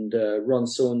boardroom, and Ron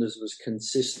Saunders was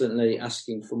consistently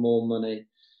asking for more money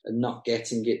and not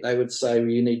getting it. They would say, well,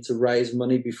 you need to raise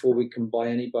money before we can buy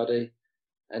anybody.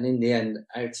 And in the end,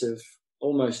 out of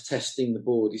almost testing the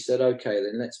board, he said, OK,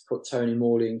 then let's put Tony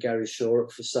Morley and Gary Shaw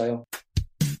up for sale.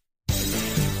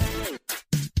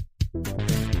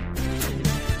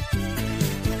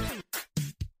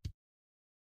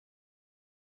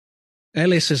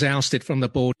 Ellis is ousted from the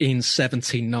board in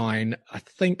 79. I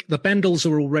think the Bendels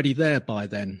are already there by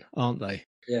then, aren't they?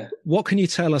 Yeah. What can you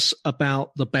tell us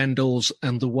about the Bendels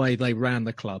and the way they ran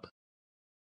the club?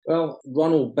 Well,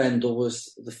 Ronald Bendel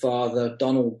was the father,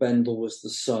 Donald Bendel was the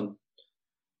son.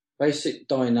 Basic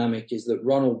dynamic is that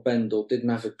Ronald Bendel didn't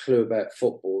have a clue about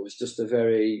football. He was just a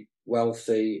very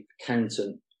wealthy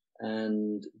accountant,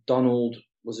 and Donald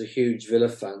was a huge Villa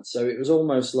fan. So it was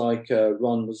almost like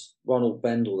Ronald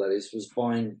Bendel, that is, was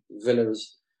buying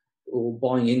Villa's or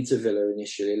buying into Villa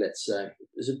initially, let's say. It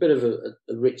was a bit of a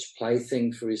rich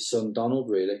plaything for his son Donald,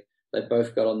 really. They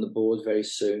both got on the board very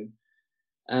soon.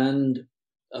 And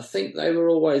I think they were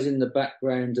always in the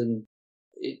background, and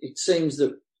it seems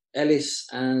that Ellis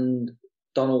and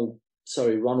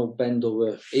Ronald Bendel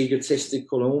were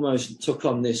egotistical and almost took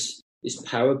on this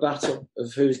power battle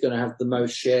of who's going to have the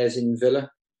most shares in Villa.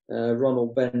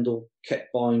 Ronald Bendel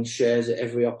kept buying shares at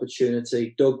every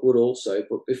opportunity. Doug would also,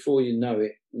 but before you know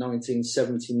it,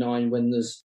 1979, when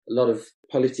there's a lot of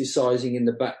politicising in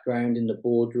the background in the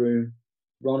boardroom,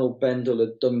 Ronald Bendel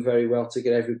had done very well to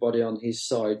get everybody on his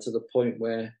side, to the point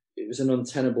where it was an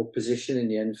untenable position in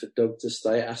the end for Doug to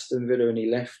stay at Aston Villa, and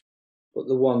he left. But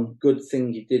the one good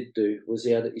thing he did do was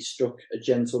he struck a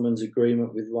gentleman's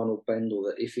agreement with Ronald Bendel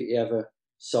that if he ever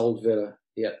sold Villa,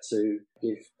 he had to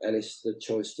give Ellis the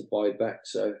choice to buy back.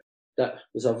 So that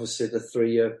was obviously the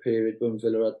 3-year period when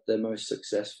Villa had their most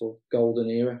successful golden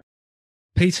era.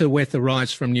 Peter With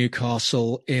arrives from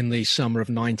Newcastle in the summer of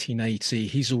 1980.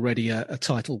 He's already a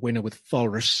title winner with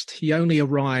Forest. He only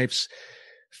arrives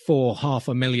for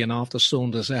 $500,000 after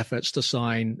Saunders' efforts to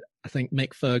sign, I think,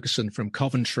 Mick Ferguson from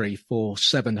Coventry for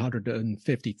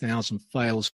 $750,000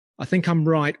 fails. I think I'm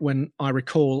right when I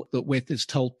recall that With is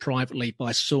told privately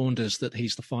by Saunders that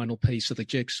he's the final piece of the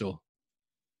jigsaw.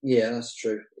 Yeah, that's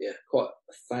true. Yeah, quite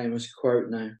a famous quote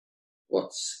now.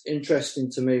 What's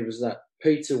interesting to me was that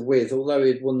Peter With, although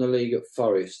he'd won the league at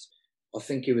Forest, I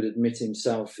think he would admit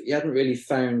himself, he hadn't really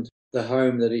found the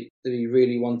home that he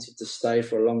really wanted to stay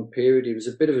for a long period. He was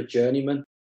a bit of a journeyman,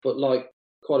 but like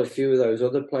quite a few of those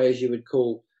other players you would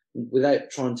call, without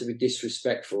trying to be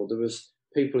disrespectful, there was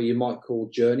people you might call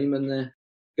journeymen there.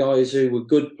 Guys who were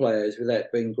good players without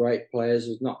being great players.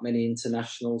 There's not many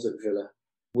internationals at Villa.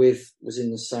 With was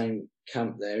in the same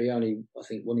camp there. He only, I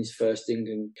think, won his first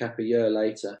England cap a year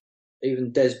later.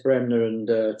 Even Des Bremner and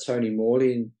Tony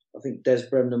Morley, I think Des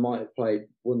Bremner might have played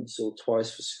once or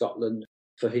twice for Scotland,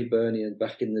 for Hibernian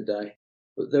back in the day.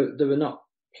 But they were not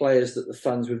players that the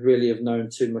fans would really have known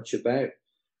too much about.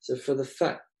 So for the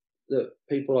fact that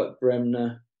people like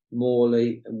Bremner,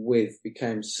 Morley and With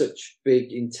became such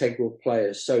big integral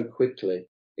players so quickly,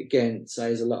 again,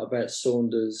 says a lot about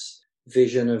Saunders'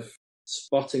 vision of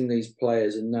spotting these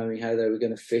players and knowing how they were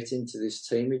going to fit into this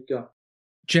team he'd got.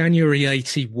 January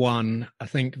 81, I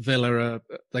think Villa,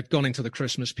 they've gone into the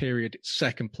Christmas period,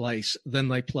 second place. Then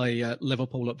they play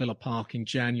Liverpool at Villa Park in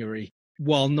January.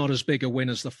 While not as big a win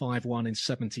as the 5-1 in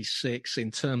 76,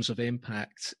 in terms of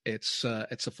impact, it's a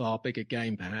far bigger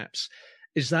game perhaps.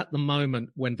 Is that the moment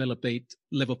when Villa beat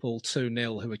Liverpool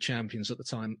 2-0, who were champions at the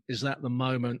time? Is that the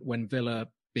moment when Villa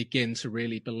begin to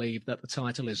really believe that the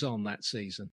title is on that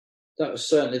season? That was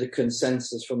certainly the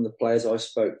consensus from the players I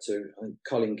spoke to. And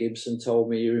Colin Gibson told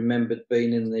me he remembered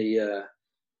being in the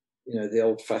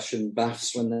old-fashioned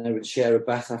baths when they would share a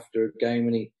bath after a game.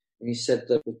 And he said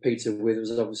that Peter With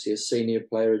was obviously a senior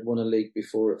player, had won a league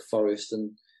before at Forest,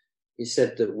 and he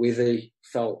said that Withy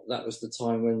felt that was the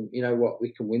time when, you know what,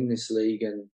 we can win this league.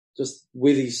 And just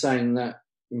Withy saying that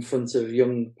in front of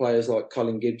young players like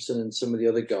Colin Gibson and some of the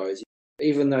other guys,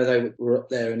 even though they were up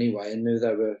there anyway and knew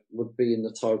they would be in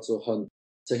the title hunt,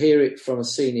 to hear it from a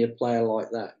senior player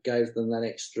like that gave them that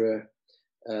extra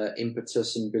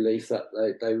impetus and belief that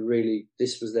they really,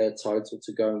 this was their title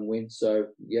to go and win. So,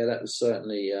 yeah, that was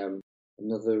certainly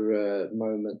another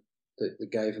moment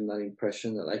that gave them that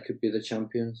impression that they could be the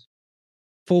champions.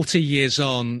 40 years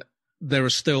on, there are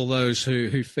still those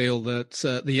who feel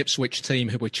that the Ipswich team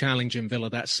who were challenging Villa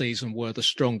that season were the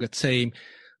stronger team,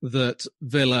 that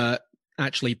Villa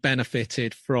actually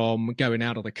benefited from going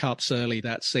out of the cups early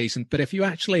that season. But if you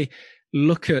actually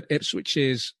look at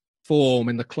Ipswich's form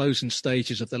in the closing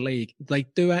stages of the league, they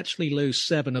do actually lose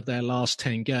 7 of their last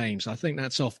 10 games. I think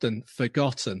that's often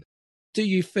forgotten. Do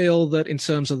you feel that in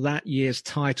terms of that year's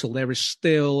title, there is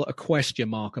still a question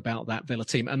mark about that Villa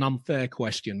team, an unfair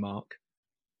question mark?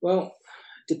 Well,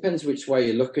 it depends which way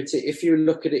you look at it. If you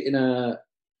look at it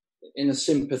in a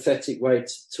sympathetic way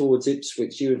towards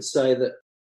Ipswich, you would say that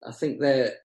I think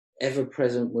their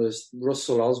ever-present was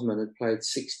Russell Osman, had played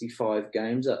 65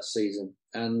 games that season,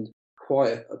 and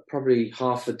probably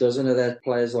half a dozen of their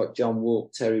players like John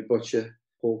Walk, Terry Butcher,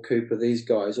 Paul Cooper, these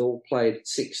guys all played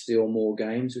 60 or more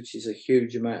games, which is a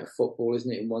huge amount of football,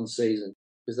 isn't it, in one season,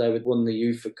 because they had won the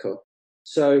UEFA Cup.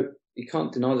 So you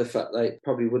can't deny the fact they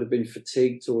probably would have been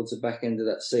fatigued towards the back end of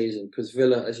that season, because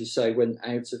Villa, as you say, went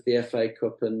out of the FA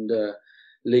Cup and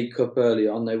League Cup early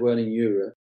on. They weren't in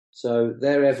Europe. So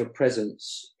their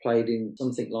ever-presence played in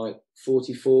something like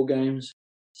 44 games.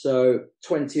 So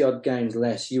 20-odd games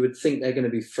less. You would think they're going to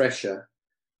be fresher.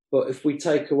 But if we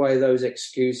take away those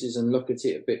excuses and look at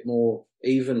it a bit more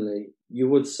evenly, you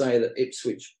would say that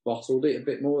Ipswich bottled it a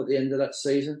bit more at the end of that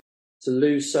season. To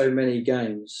lose so many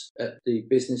games at the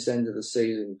business end of the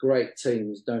season, great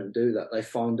teams don't do that. They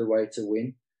find a way to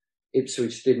win.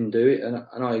 Ipswich didn't do it,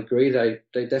 and I agree.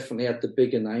 They definitely had the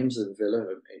bigger names than Villa.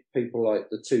 People like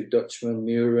the two Dutchmen,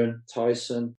 Muren,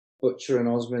 Tyson, Butcher and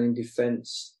Osman in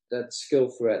defence. They had skill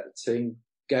throughout the team.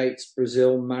 Gates,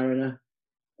 Brazil, Mariner,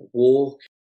 Walk,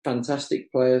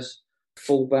 fantastic players.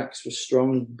 Fullbacks were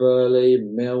strong, Burley,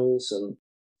 Mills, and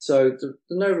so there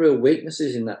are no real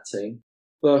weaknesses in that team.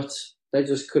 But they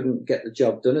just couldn't get the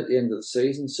job done at the end of the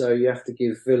season. So you have to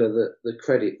give Villa the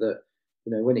credit that,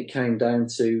 when it came down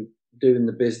to doing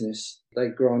the business, they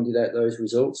grinded out those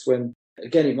results. When,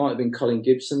 again, it might have been Colin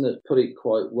Gibson that put it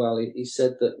quite well. He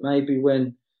said that maybe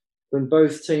when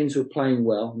both teams were playing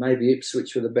well, maybe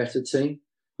Ipswich were the better team.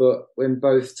 But when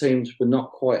both teams were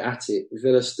not quite at it,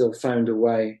 Villa still found a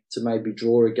way to maybe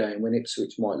draw a game when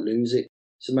Ipswich might lose it.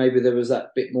 So maybe there was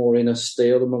that bit more inner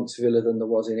steel amongst Villa than there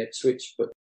was in Ipswich. But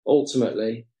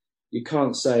ultimately, you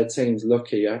can't say a team's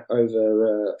lucky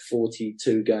over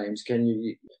 42 games, can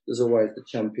you? There's always the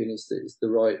champion is the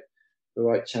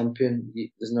right champion.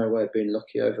 There's no way of being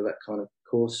lucky over that kind of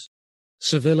course.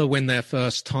 Sevilla win their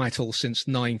first title since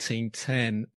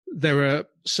 1910. There are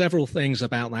several things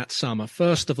about that summer.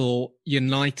 First of all,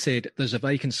 United, there's a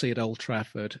vacancy at Old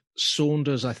Trafford.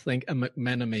 Saunders, I think, and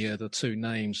McMenemy are the two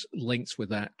names linked with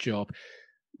that job.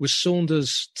 Was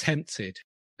Saunders tempted?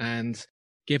 And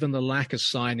given the lack of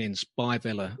signings by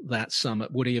Villa that summer,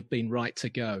 would he have been right to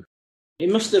go? He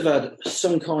must have had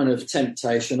some kind of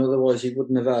temptation, otherwise he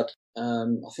wouldn't have had.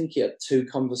 I think he had 2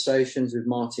 conversations with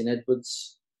Martin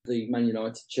Edwards, the Man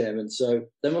United chairman, so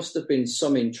there must have been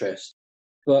some interest.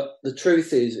 But the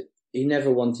truth is, he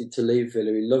never wanted to leave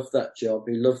Villa. He loved that job.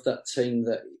 He loved that team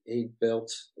that he'd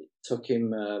built. It took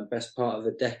him best part of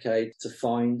a decade to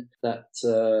find that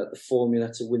the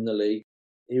formula to win the league.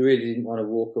 He really didn't want to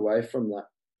walk away from that.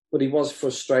 But he was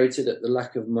frustrated at the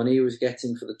lack of money he was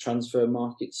getting for the transfer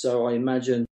market. So I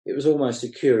imagine it was almost a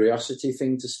curiosity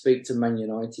thing to speak to Man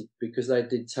United, because they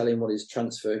did tell him what his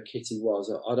transfer kitty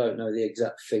was. I don't know the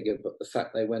exact figure, but the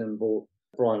fact they went and bought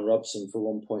Brian Robson for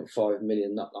 1.5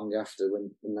 million not long after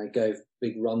when they gave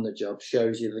Big Ron the job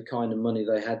shows you the kind of money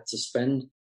they had to spend.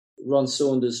 Ron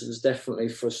Saunders was definitely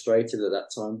frustrated at that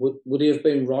time. Would he have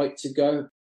been right to go?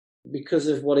 Because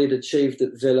of what he'd achieved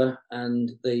at Villa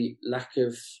and the lack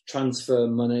of transfer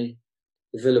money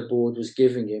the Villa board was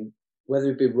giving him, whether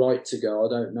he'd be right to go, I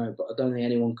don't know. But I don't think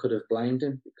anyone could have blamed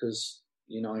him, because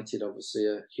United, obviously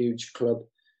a huge club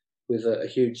with a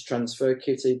huge transfer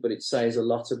kitty, but it says a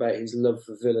lot about his love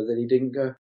for Villa that he didn't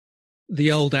go.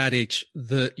 The old adage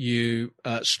that you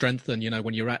strengthen,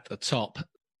 when you're at the top,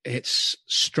 it's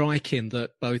striking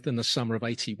that both in the summer of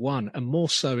 81 and more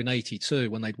so in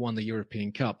 82 when they'd won the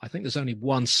European Cup, I think there's only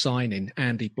one signing,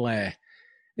 Andy Blair,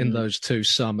 in those 2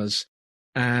 summers.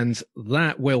 And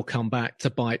that will come back to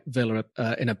bite Villa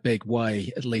in a big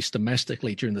way, at least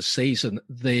domestically during the season.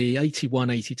 The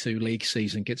 81-82 league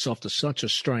season gets off to such a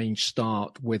strange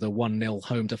start with a 1-0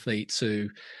 home defeat to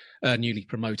newly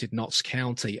promoted Notts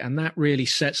County. And that really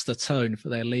sets the tone for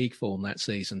their league form that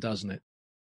season, doesn't it?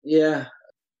 Yeah.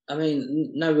 I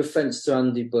mean, no offence to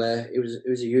Andy Blair. He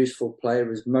was a useful player. He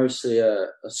was mostly a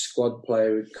squad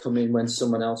player who'd come in when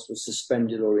someone else was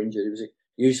suspended or injured. He was a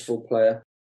useful player.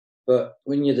 But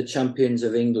when you're the champions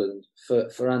of England,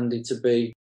 for Andy to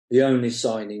be the only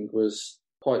signing was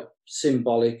quite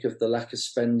symbolic of the lack of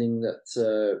spending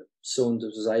that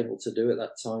Saunders was able to do at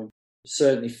that time.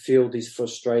 Certainly fueled his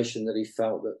frustration that he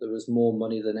felt that there was more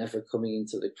money than ever coming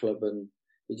into the club and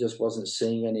he just wasn't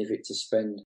seeing any of it to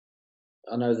spend.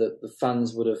 I know that the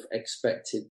fans would have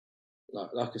expected,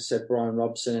 like I said, Brian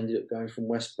Robson ended up going from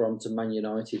West Brom to Man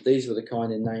United. These were the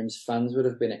kind of names fans would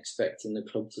have been expecting the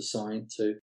club to sign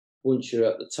to. Once you're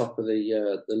at the top of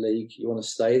the league, you want to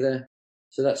stay there.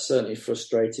 So that's certainly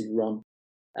frustrated Ron.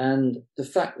 And the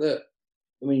fact that,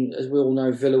 as we all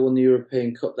know, Villa won the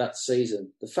European Cup that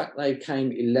season. The fact they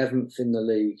came 11th in the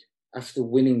league after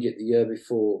winning it the year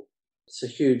before, it's a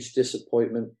huge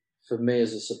disappointment for me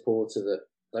as a supporter that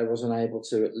they wasn't able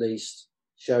to at least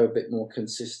show a bit more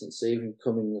consistency, even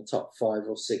coming in the top 5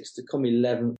 or 6. To come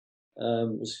 11th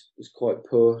was quite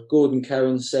poor. Gordon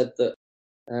Cowan said that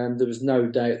there was no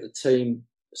doubt the team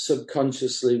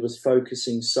subconsciously was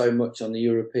focusing so much on the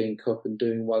European Cup and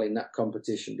doing well in that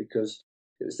competition because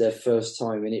it was their first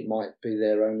time and it might be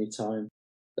their only time.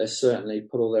 They certainly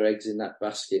put all their eggs in that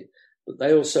basket. But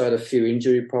they also had a few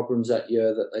injury problems that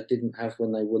year that they didn't have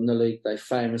when they won the league. They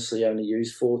famously only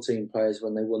used 14 players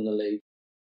when they won the league.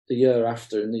 the year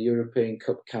after in the European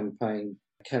Cup campaign,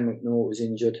 Ken McNaught was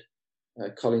injured.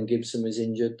 Colin Gibson was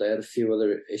injured. They had a few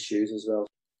other issues as well.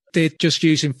 Did just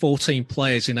using 14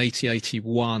 players in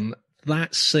 80-81,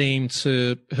 that seemed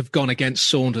to have gone against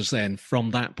Saunders then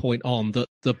from that point on, that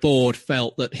the board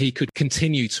felt that he could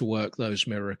continue to work those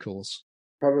miracles?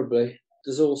 Probably.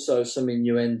 There's also some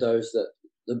innuendos that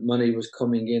the money was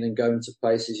coming in and going to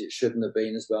places it shouldn't have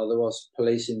been as well. There was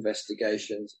police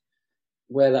investigations.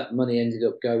 Where that money ended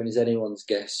up going is anyone's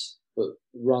guess. But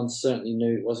Ron certainly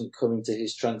knew it wasn't coming to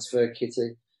his transfer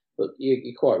kitty. But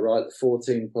you're quite right, the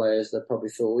 14 players, they probably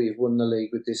thought, well, you've won the league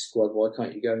with this squad, why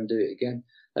can't you go and do it again?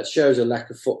 That shows a lack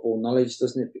of football knowledge,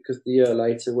 doesn't it? Because the year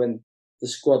later, when the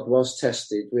squad was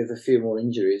tested with a few more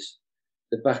injuries,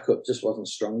 the backup just wasn't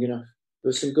strong enough. There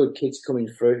were some good kids coming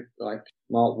through, like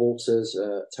Mark Walters,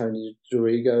 Tony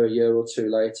Dorigo a year or two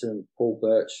later, and Paul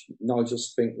Birch. Nigel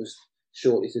Spink was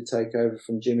shortly to take over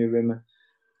from Jimmy Rimmer.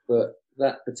 But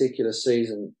that particular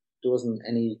season, there wasn't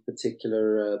any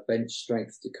particular bench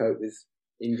strength to cope with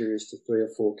injuries to 3 or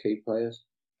 4 key players.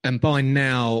 And by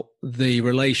now, the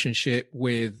relationship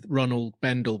with Ronald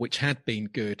Bendel, which had been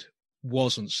good,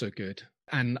 wasn't so good.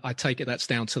 And I take it that's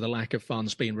down to the lack of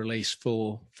funds being released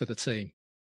for the team.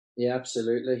 Yeah,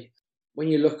 absolutely. When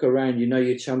you look around, you know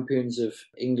you're champions of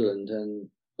England and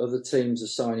other teams are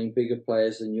signing bigger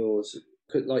players than yours.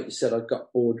 Like you said, I've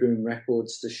got boardroom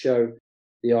records to show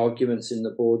the arguments in the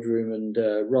boardroom, and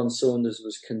Ron Saunders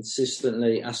was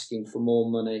consistently asking for more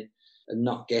money and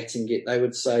not getting it. They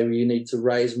would say, well, you need to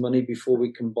raise money before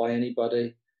we can buy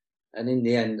anybody. And in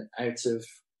the end, out of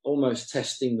almost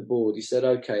testing the board, he said,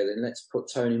 OK, then let's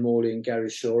put Tony Morley and Gary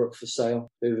Shaw up for sale,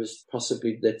 who was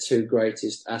possibly their 2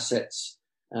 greatest assets.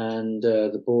 And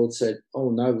the board said,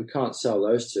 oh, no, we can't sell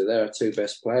those 2. They're our 2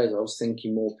 best players. I was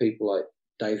thinking more people like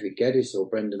David Geddes or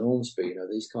Brendan Ormsby,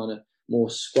 these kind of more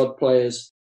squad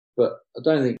players. But I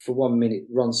don't think for 1 minute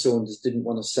Ron Saunders didn't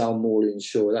want to sell Morley and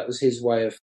Shaw. That was his way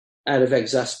of, out of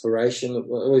exasperation, look,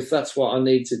 well, if that's what I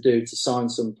need to do to sign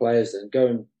some players, then go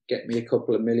and get me a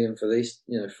couple of million for these,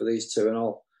 for these 2, and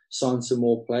I'll sign some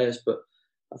more players. But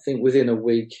I think within a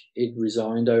week he'd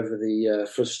resigned over the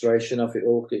frustration of it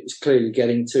all. It was clearly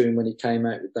getting to him when he came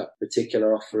out with that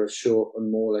particular offer of Shaw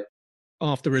and Morley.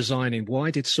 After resigning,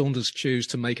 why did Saunders choose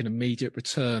to make an immediate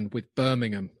return with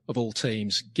Birmingham, of all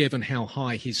teams, given how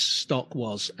high his stock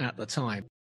was at the time?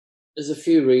 There's a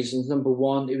few reasons. Number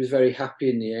one, he was very happy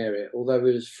in the area. Although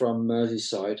he was from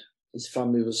Merseyside, his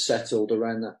family was settled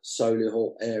around that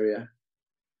Solihull area.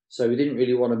 So he didn't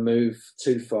really want to move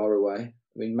too far away.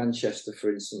 I mean, Manchester,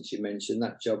 for instance, you mentioned,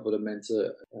 that job would have meant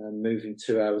moving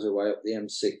 2 hours away up the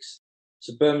M6.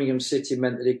 So Birmingham City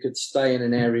meant that he could stay in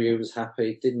an area he was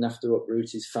happy, didn't have to uproot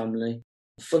his family.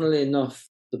 Funnily enough,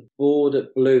 the board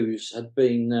at Blues had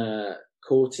been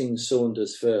courting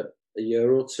Saunders for a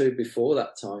year or 2 before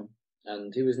that time,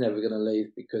 and he was never going to leave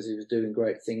because he was doing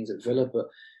great things at Villa. But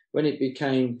when it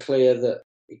became clear that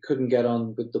he couldn't get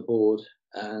on with the board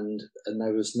and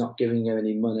they was not giving him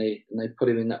any money, and they put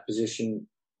him in that position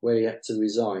where he had to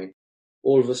resign,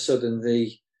 all of a sudden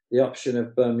the option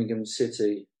of Birmingham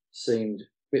City seemed a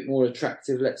bit more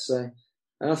attractive, let's say.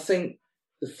 And I think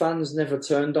the fans never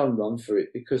turned on Ron for it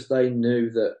because they knew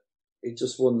that he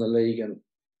just won the league, and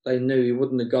they knew he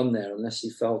wouldn't have gone there unless he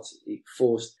felt he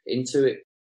forced into it.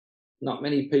 Not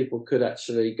many people could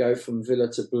actually go from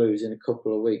Villa to Blues in a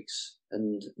couple of weeks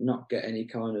and not get any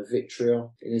kind of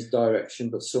vitriol in his direction,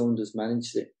 but Saunders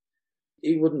managed it.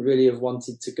 He wouldn't really have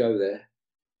wanted to go there.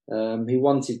 He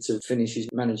wanted to finish his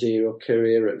managerial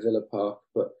career at Villa Park,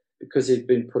 but because he'd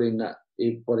been put in that,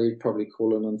 what he'd probably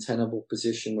call an untenable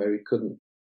position where he couldn't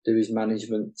do his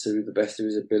management to the best of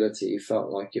his ability, he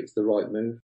felt like it was the right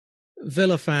move.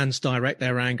 Villa fans direct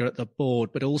their anger at the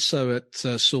board, but also at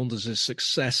Saunders'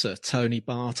 successor, Tony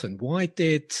Barton. Why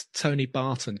did Tony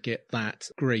Barton get that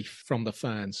grief from the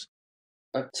fans?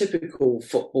 A typical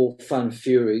football fan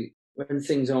fury. When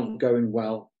things aren't going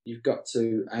well, you've got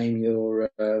to aim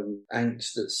your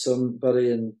angst at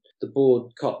somebody, and the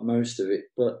board caught most of it.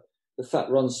 But the fact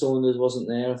Ron Saunders wasn't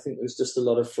there, I think there was just a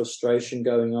lot of frustration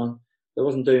going on. They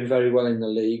wasn't doing very well in the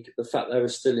league. The fact they were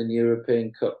still in the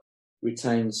European Cup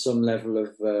retained some level of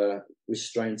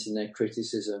restraint in their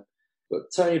criticism.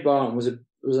 But Tony Barton was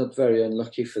very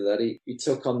unlucky for that. He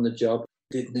took on the job,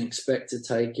 didn't expect to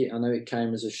take it. I know it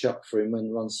came as a shock for him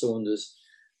when Ron Saunders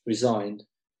resigned.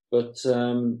 But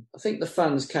I think the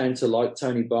fans came to like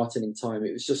Tony Barton in time.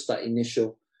 It was just that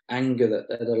initial anger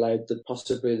that had allowed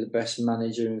possibly the best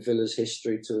manager in Villa's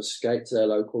history to escape to their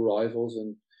local rivals,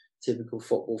 and typical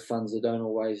football fans, they don't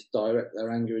always direct their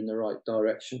anger in the right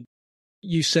direction.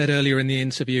 You said earlier in the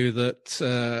interview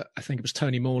that I think it was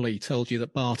Tony Morley told you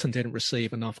that Barton didn't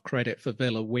receive enough credit for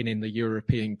Villa winning the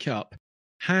European Cup.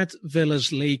 Had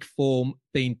Villa's league form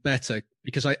been better?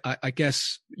 Because I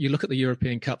guess you look at the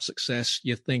European Cup success,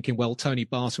 you're thinking, well, Tony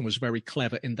Barton was very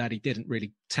clever in that he didn't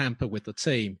really tamper with the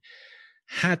team.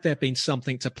 Had there been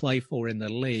something to play for in the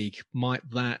league, might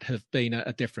that have been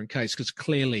a different case? Because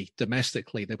clearly,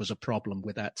 domestically, there was a problem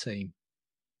with that team.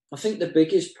 I think the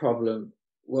biggest problem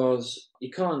was,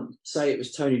 you can't say it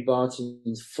was Tony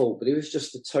Barton's fault, but he was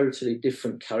just a totally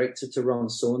different character to Ron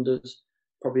Saunders.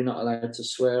 Probably not allowed to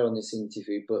swear on this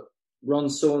interview, but Ron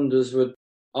Saunders would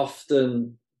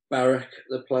often barrack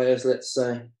the players, let's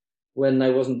say, when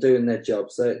they wasn't doing their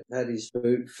jobs. They had his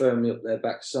boot firmly up their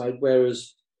backside,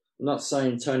 whereas I'm not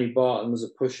saying Tony Barton was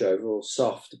a pushover or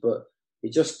soft, but he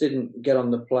just didn't get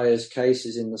on the players'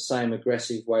 cases in the same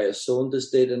aggressive way as Saunders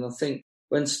did. And I think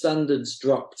when standards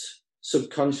dropped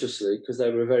subconsciously, because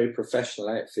they were a very professional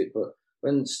outfit, but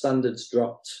when standards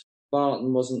dropped,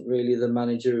 Barton wasn't really the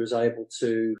manager who was able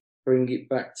to bring it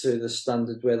back to the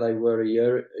standard where they were a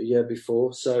year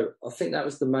before. So I think that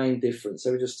was the main difference.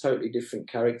 They were just totally different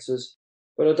characters.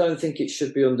 But I don't think it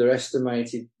should be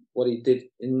underestimated what he did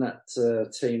in that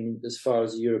team as far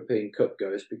as the European Cup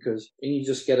goes, because when you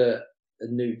just get a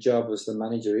new job as the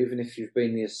manager, even if you've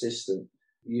been the assistant,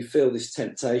 you feel this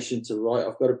temptation to, right,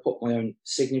 I've got to put my own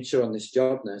signature on this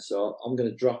job now, so I'm going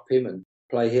to drop him and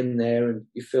play him there, and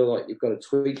you feel like you've got to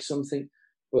tweak something.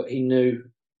 But he knew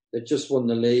they'd just won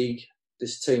the league.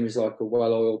 This team is like a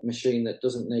well-oiled machine that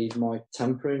doesn't need my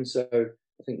tampering, so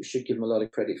I think we should give him a lot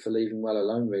of credit for leaving well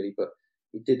alone, really. But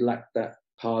he did lack that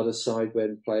harder side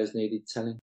when players needed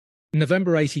telling.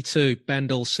 November 82,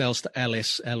 Bendel sells to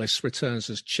Ellis. Ellis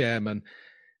returns as chairman.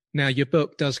 Now, your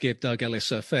book does give Doug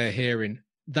Ellis a fair hearing.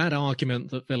 That argument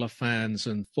that Villa fans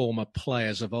and former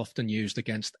players have often used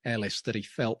against Ellis, that he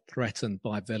felt threatened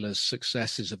by Villa's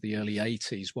successes of the early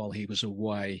 80s while he was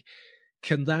away,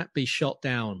 can that be shot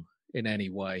down in any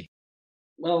way?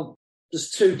 Well,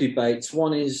 there's two debates.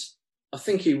 One is, I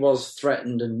think he was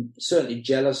threatened and certainly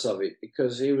jealous of it,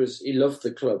 because he loved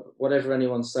the club. Whatever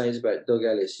anyone says about Doug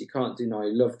Ellis, you can't deny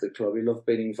he loved the club. He loved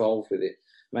being involved with it.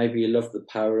 Maybe he loved the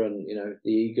power and,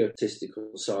 the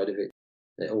egotistical side of it.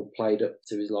 It all played up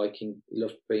to his liking. He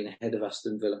loved being ahead of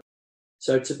Aston Villa.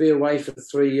 So to be away for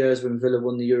 3 years when Villa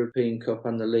won the European Cup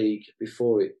and the league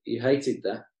before it, he hated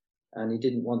that. And he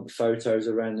didn't want photos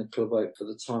around the club for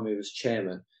the time he was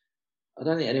chairman. I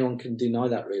don't think anyone can deny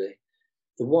that, really.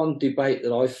 The one debate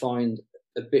that I find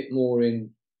a bit more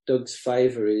in Doug's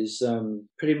favour is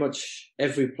pretty much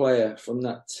every player from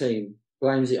that team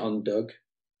blames it on Doug,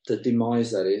 the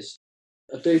demise that is.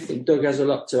 I do think Doug has a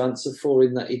lot to answer for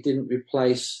in that he didn't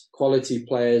replace quality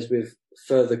players with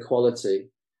further quality.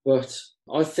 But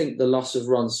I think the loss of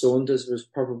Ron Saunders was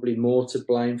probably more to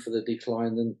blame for the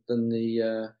decline than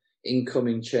the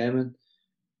incoming chairman.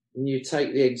 When you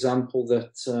take the example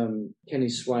that Kenny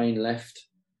Swain left,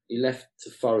 he left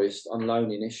to Forest on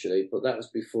loan initially, but that was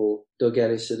before Doug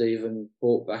Ellis had even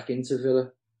bought back into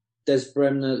Villa. Des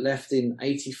Bremner left in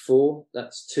 84.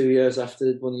 That's 2 years after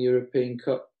they'd won the European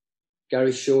Cup.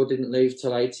 Gary Shaw didn't leave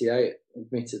till 88.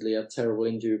 Admittedly, had terrible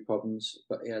injury problems,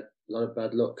 but he had a lot of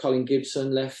bad luck. Colin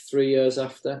Gibson left 3 years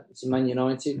after to Man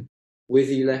United.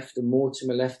 Withy left and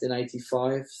Mortimer left in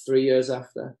 85, 3 years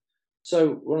after.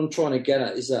 So what I'm trying to get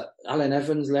at is that Alan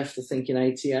Evans left, I think, in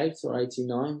 88 or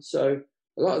 89. So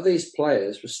a lot of these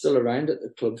players were still around at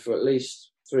the club for at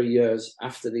least 3 years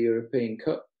after the European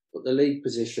Cup, but the league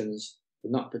positions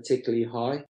were not particularly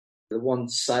high. The one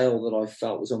sale that I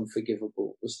felt was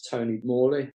unforgivable was Tony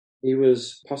Morley. He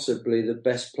was possibly the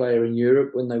best player in Europe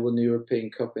when they won the European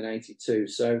Cup in 82.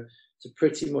 So to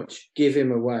pretty much give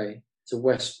him away to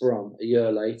West Brom a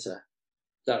year later,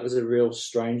 that was a real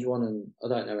strange one, and I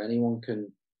don't know anyone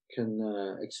can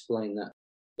explain that.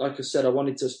 Like I said, I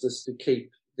wanted us to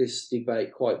keep this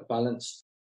debate quite balanced.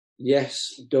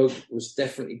 Yes, Doug was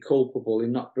definitely culpable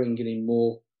in not bringing in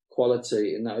more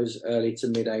quality in those early to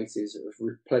mid-80s, of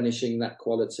replenishing that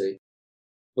quality.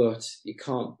 But you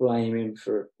can't blame him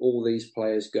for all these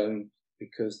players going,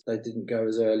 because they didn't go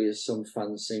as early as some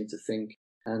fans seem to think.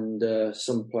 And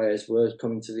some players were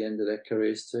coming to the end of their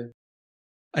careers too.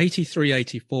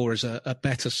 83-84 is a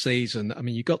better season. I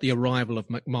mean, you got the arrival of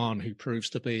McMahon, who proves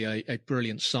to be a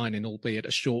brilliant signing, albeit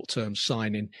a short-term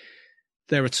signing.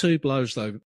 There are two blows,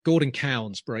 though. Gordon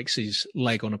Cowans breaks his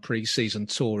leg on a pre-season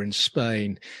tour in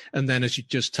Spain. And then, as you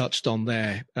just touched on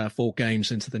there, 4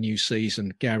 games into the new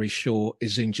season, Gary Shaw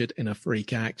is injured in a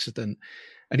freak accident.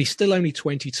 And he's still only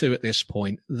 22 at this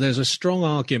point. There's a strong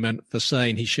argument for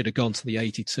saying he should have gone to the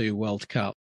 82 World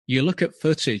Cup. You look at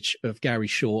footage of Gary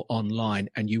Shaw online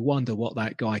and you wonder what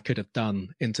that guy could have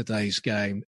done in today's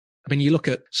game. I mean, you look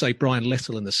at, say, Brian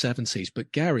Little in the 70s,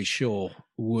 but Gary Shaw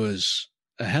was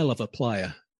a hell of a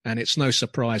player. And it's no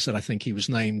surprise that I think he was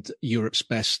named Europe's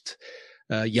best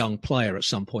young player at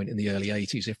some point in the early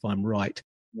 80s, if I'm right.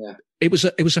 Yeah. It was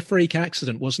a freak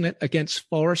accident, wasn't it, against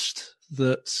Forest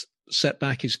that set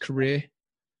back his career?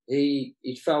 He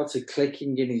felt a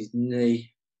clicking in his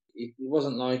knee. It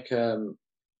wasn't like a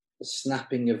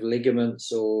snapping of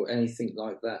ligaments or anything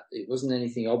like that. It wasn't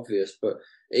anything obvious, but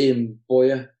Ian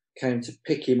Boyer came to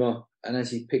pick him up, and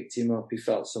as he picked him up, he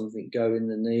felt something go in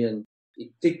the knee, and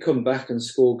he did come back and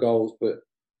score goals, but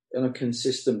on a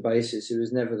consistent basis, he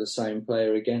was never the same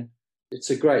player again. It's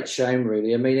a great shame,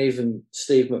 really. I mean, even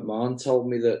Steve McMahon told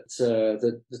me that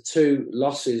the two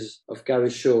losses of Gary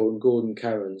Shaw and Gordon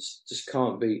Cairns just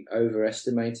can't be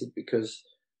overestimated, because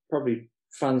probably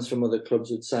fans from other clubs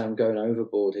would say I'm going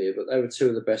overboard here, but they were two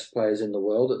of the best players in the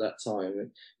world at that time.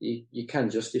 And you can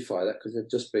justify that because they've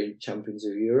just been champions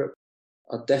of Europe.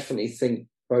 I definitely think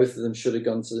both of them should have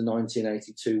gone to the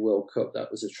 1982 World Cup. That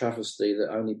was a travesty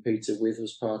that only Peter Withe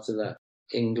was part of that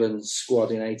England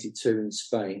squad in 82 in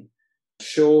Spain.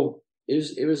 Shaw,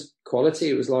 it was quality.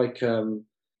 It was like,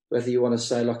 whether you want to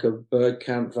say like a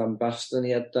Bergkamp, Van Basten,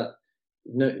 he had that,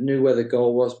 knew where the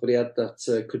goal was, but he had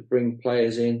that, could bring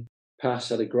players in, pass,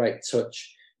 had a great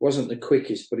touch. Wasn't the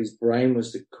quickest, but his brain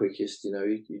was the quickest, you know,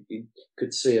 he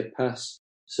could see a pass.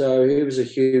 So it was a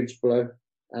huge blow.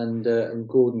 And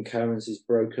Gordon Cairns, his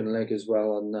broken leg as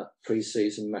well on that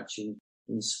pre-season match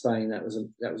in Spain, that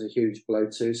was a huge blow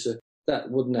too. So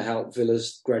that wouldn't have helped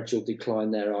Villa's gradual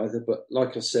decline there either. But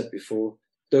like I said before,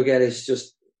 Doug Ellis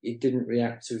he didn't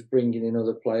react to bringing in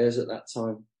other players at that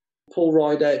time. Paul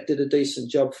Rideout did a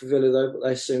decent job for Villa though, but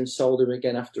they soon sold him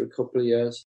again after a couple of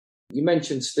years. You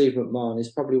mentioned Steve McMahon.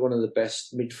 He's probably one of the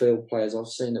best midfield players I've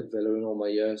seen at Villa in all my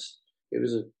years. It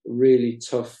was a really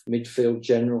tough midfield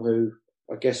general who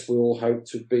I guess we all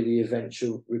hoped would be the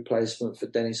eventual replacement for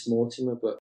Dennis Mortimer,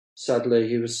 but sadly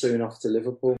he was soon off to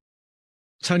Liverpool.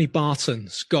 Tony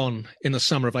Barton's gone in the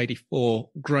summer of 84.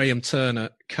 Graham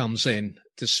Turner comes in,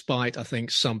 despite, I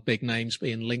think, some big names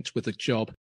being linked with the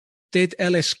job. Did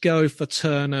Ellis go for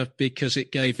Turner because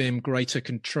it gave him greater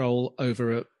control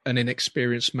over an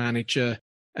inexperienced manager?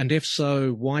 And if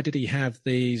so, why did he have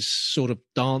these sort of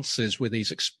dances with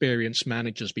these experienced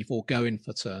managers before going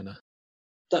for Turner?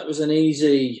 That was an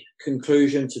easy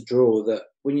conclusion to draw, that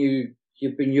when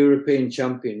you've been European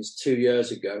champions 2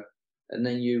 years ago and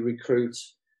then you recruit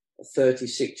a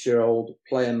 36-year-old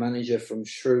player manager from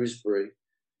Shrewsbury,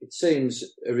 it seems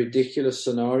a ridiculous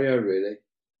scenario, really.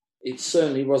 It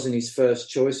certainly wasn't his first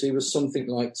choice. He was something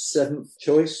like seventh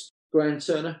choice, Graham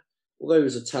Turner. Although he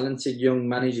was a talented young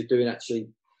manager doing actually,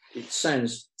 it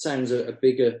sounds a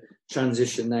bigger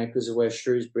transition now because of where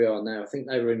Shrewsbury are now. I think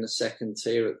they were in the second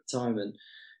tier at the time, and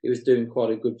he was doing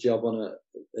quite a good job on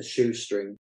a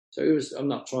shoestring. So I'm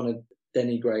not trying to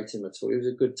denigrate him at all. He was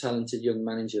a good, talented young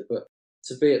manager. But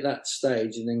to be at that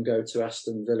stage and then go to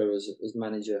Aston Villa as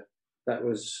manager, that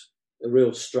was a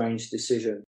real strange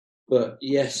decision. But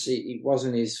yes, it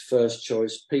wasn't his first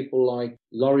choice. People like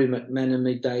Laurie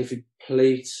McMenemy, David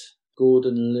Pleat,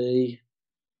 Gordon Lee,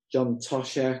 John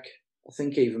Toshak, I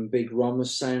think even Big Ron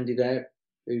was sounded out,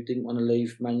 who didn't want to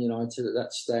leave Man United at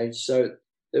that stage. So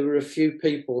there were a few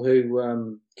people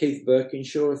who, Keith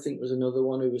Birkinshaw, I think, was another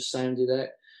one who was sounded out.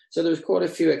 So there was quite a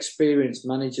few experienced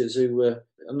managers who were,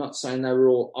 I'm not saying they were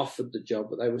all offered the job,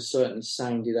 but they were certainly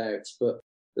sounded out. But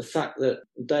the fact that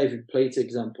David Pleat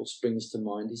example springs to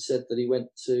mind, he said that he went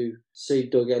to see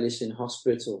Doug Ellis in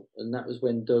hospital, and that was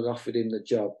when Doug offered him the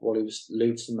job while he was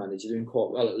Luton manager, doing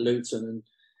quite well at Luton, and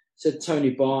said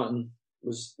Tony Barton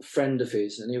was a friend of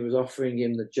his and he was offering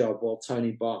him the job while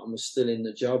Tony Barton was still in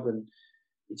the job, and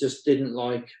he just didn't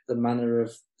like the manner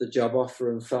of the job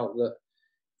offer and felt that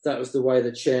that was the way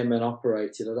the chairman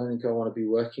operated. I don't think I want to be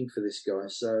working for this guy.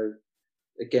 So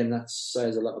again, that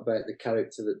says a lot about the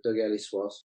character that Doug Ellis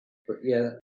was. But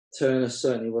yeah, Turner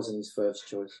certainly wasn't his first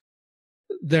choice.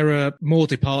 There are more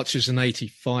departures in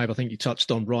 85. I think you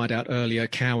touched on Rideout earlier.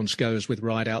 Cowans goes with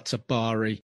Rideout to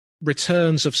Bari.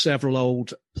 Returns of several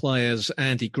old players,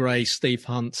 Andy Gray, Steve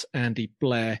Hunt, Andy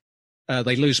Blair.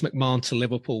 They lose McMahon to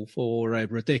Liverpool for a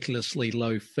ridiculously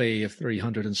low fee of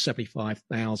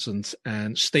 $375,000.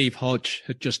 And Steve Hodge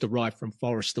had just arrived from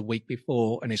Forest the week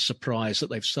before and is surprised that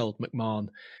they've sold McMahon.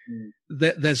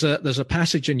 There's a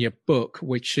passage in your book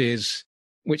which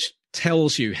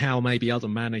tells you how maybe other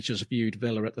managers viewed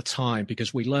Villa at the time,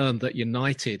 because we learned that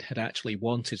United had actually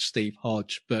wanted Steve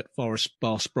Hodge, but Forest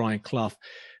boss Brian Clough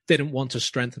didn't want to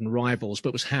strengthen rivals,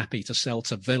 but was happy to sell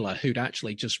to Villa, who'd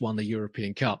actually just won the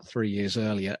European Cup 3 years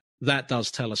earlier. That does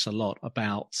tell us a lot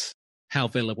about how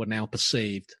Villa were now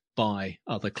perceived by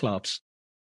other clubs.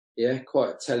 Yeah,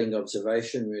 quite a telling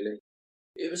observation, really.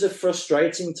 It was a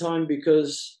frustrating time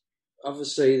because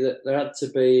obviously that there had to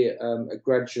be a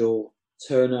gradual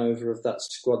turnover of that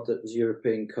squad that was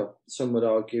European Cup. Some would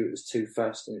argue it was too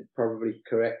fast, and it's probably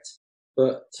correct.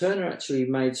 But Turner actually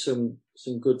made some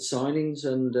good signings,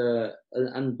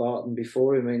 and Barton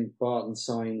before him. I mean, Barton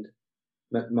signed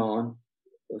McMahon,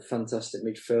 a fantastic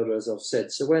midfielder, as I've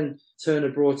said. So when Turner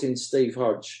brought in Steve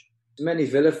Hodge, to many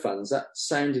Villa fans, that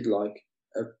sounded like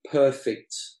a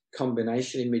perfect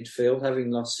combination in midfield,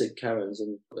 having lost Sid Carrons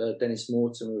and Dennis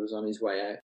Mortimer was on his way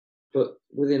out. But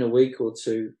within a week or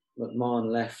two, McMahon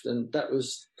left, and that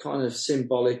was kind of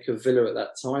symbolic of Villa at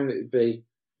that time. It would be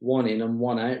one in and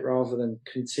one out rather than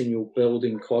continual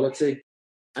building quality.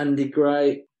 Andy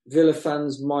Gray, Villa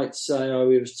fans might say,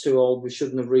 oh, he was too old, we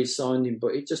shouldn't have re-signed him,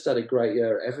 but he just had a great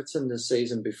year at Everton the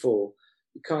season before.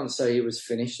 You can't say he was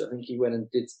finished. I think he went and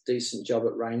did a decent job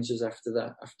at Rangers after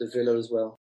that, after Villa as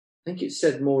well. I think it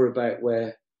said more about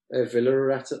where Villa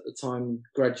were at the time,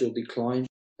 gradual decline.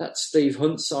 That Steve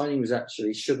Hunt signing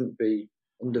shouldn't be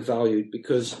undervalued,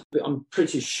 because I'm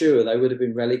pretty sure they would have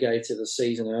been relegated a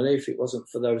season early if it wasn't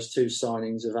for those two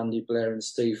signings of Andy Blair and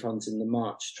Steve Hunt in the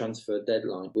March transfer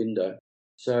deadline window.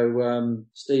 So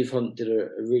Steve Hunt did a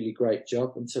really great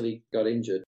job until he got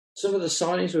injured. Some of the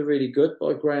signings were really good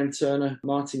by Graham Turner.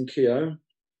 Martin Keown,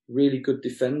 really good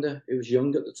defender. He was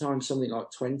young at the time, something like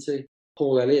 20.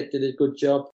 Paul Elliott did a good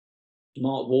job.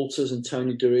 Mark Walters and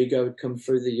Tony Dorigo had come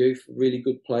through the youth, really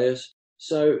good players.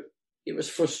 So it was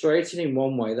frustrating in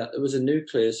one way that there was a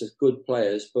nucleus of good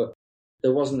players, but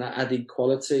there wasn't that added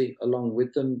quality along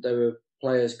with them. There were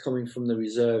players coming from the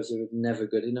reserves who were never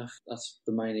good enough. That's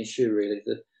the main issue, really.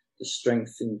 The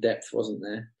strength in depth wasn't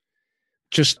there.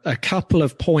 Just a couple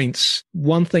of points.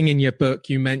 One thing in your book,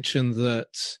 you mentioned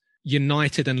that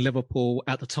United and Liverpool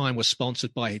at the time were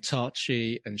sponsored by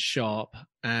Hitachi and Sharp,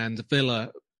 and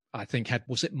Villa, I think,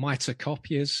 was it Mitre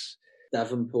Copiers?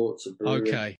 Davenport's a brewery.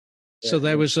 Okay. Yeah. So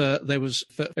there was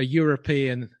a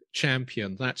European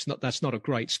champion. That's not a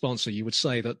great sponsor. You would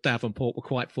say that Davenport were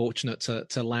quite fortunate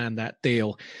to land that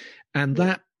deal. And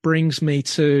that brings me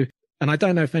to, and I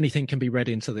don't know if anything can be read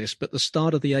into this, but the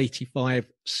start of the 85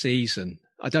 season,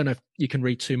 I don't know if you can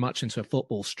read too much into a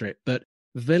football strip, but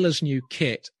Villa's new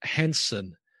kit,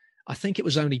 Henson, I think it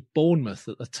was only Bournemouth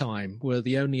at the time, were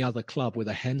the only other club with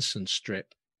a Henson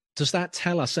strip. Does that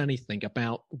tell us anything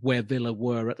about where Villa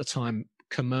were at the time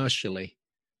commercially?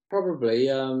 Probably.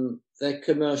 Their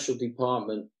commercial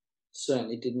department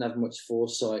certainly didn't have much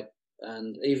foresight.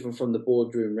 And even from the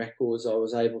boardroom records, I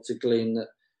was able to glean that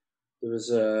there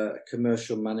was a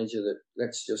commercial manager that,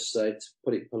 let's just say, to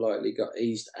put it politely, got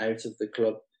eased out of the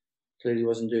club. Clearly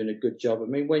wasn't doing a good job. I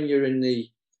mean, when you're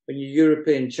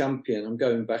European champion, I'm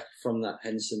going back from that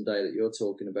Henson day that you're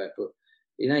talking about, but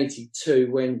in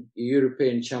 82, when you're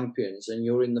European champions and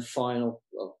you're in the final,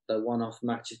 the one-off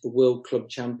match of the World Club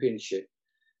Championship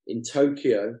in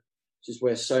Tokyo, which is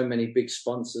where so many big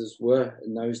sponsors were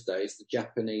in those days, the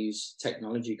Japanese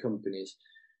technology companies,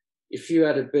 if you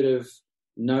had a bit of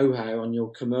know-how on your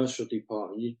commercial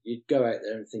department, you'd go out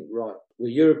there and think, right, we're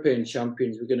European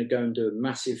champions, we're going to go and do a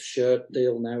massive shirt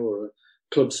deal now or a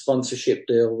club sponsorship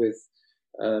deal with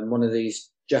one of these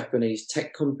Japanese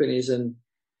tech companies, and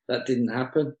that didn't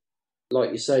happen.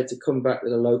 Like you say, to come back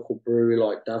with a local brewery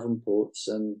like Davenport's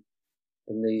and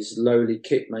these lowly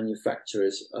kit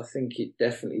manufacturers, I think it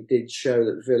definitely did show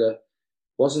that Villa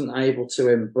wasn't able to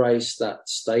embrace that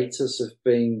status of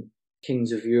being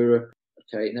kings of Europe.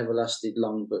 Okay, it never lasted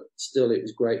long, but still it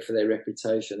was great for their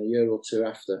reputation. A year or two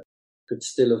after, could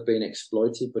still have been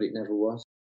exploited, but it never was.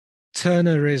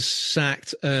 Turner is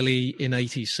sacked early in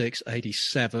 86,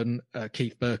 87.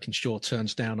 Keith Birkinshaw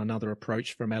turns down another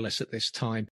approach from Ellis at this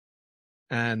time.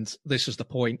 And this is the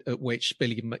point at which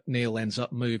Billy McNeill ends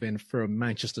up moving from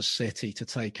Manchester City to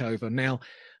take over. Now,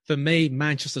 for me,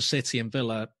 Manchester City and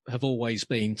Villa have always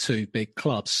been two big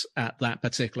clubs at that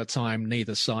particular time.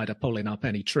 Neither side are pulling up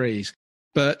any trees.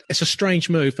 But it's a strange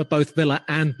move for both Villa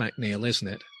and McNeill, isn't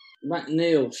it?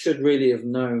 McNeill should really have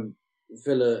known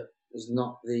Villa was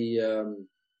not the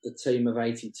team of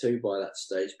 82 by that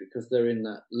stage, because they're in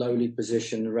that lowly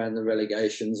position around the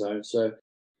relegation zone. So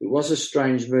it was a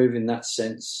strange move in that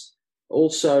sense.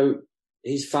 Also,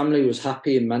 his family was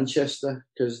happy in Manchester,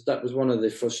 because that was one of the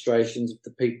frustrations of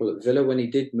the people at Villa when he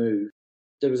did move.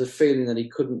 There was a feeling that he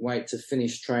couldn't wait to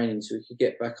finish training so he could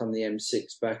get back on the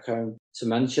M6 back home to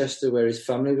Manchester, where his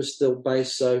family was still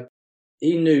based. So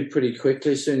he knew pretty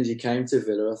quickly as soon as he came to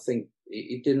Villa. I think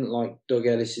he didn't like Doug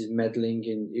Ellis's meddling.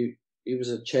 He was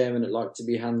a chairman that liked to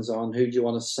be hands-on. Who do you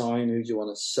want to sign? Who do you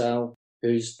want to sell?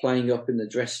 Who's playing up in the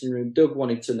dressing room? Doug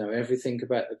wanted to know everything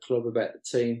about the club, about the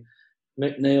team.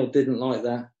 McNeil didn't like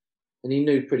that. And he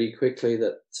knew pretty quickly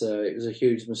that it was a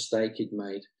huge mistake he'd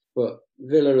made. But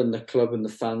Villa and the club and the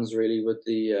fans really were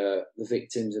the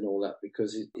victims and all that,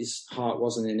 because his heart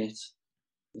wasn't in it.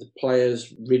 The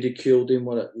players ridiculed him.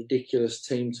 What a ridiculous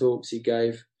team talks he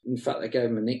gave. In fact, they gave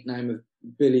him a nickname of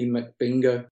Billy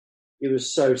McBingo. He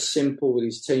was so simple with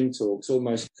his team talks,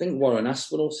 almost. I think Warren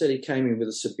Aspinall said he came in with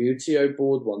a Subbuteo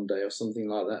board one day or something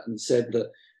like that and said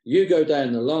that you go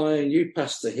down the line, you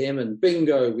pass to him, and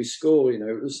bingo, we score. It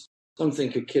was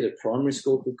something a kid at primary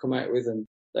school could come out with, and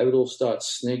they would all start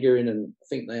sniggering. And I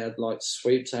think they had like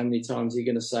sweeps. How many times are you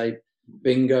going to say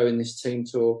bingo in this team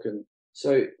talk? And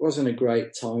so it wasn't a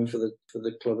great time for the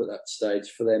club at that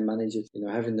stage, for their manager,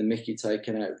 having the mickey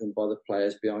taken out of them by the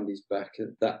players behind his back.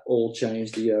 And that all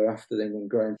changed the year after then when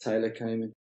Graham Taylor came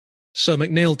in. So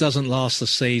McNeil doesn't last the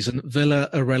season. Villa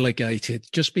are relegated.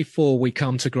 Just before we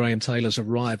come to Graham Taylor's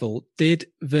arrival, did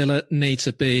Villa need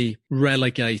to be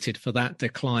relegated for that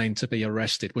decline to be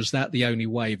arrested? Was that the only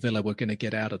way Villa were going to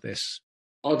get out of this?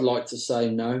 I'd like to say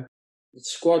no. The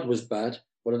squad was bad,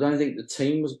 but I don't think the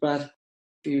team was bad.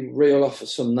 If you reel off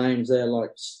some names there,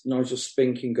 like Nigel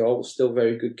Spink in goal, still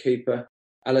very good keeper.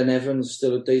 Alan Evans,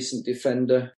 still a decent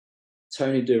defender.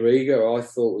 Tony DeRigo, I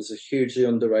thought, was a hugely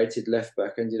underrated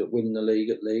left-back. Ended up winning the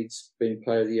league at Leeds, being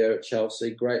Player of the Year at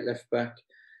Chelsea. Great left-back.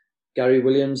 Gary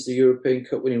Williams, the European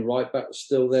Cup winning right-back, was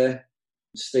still there.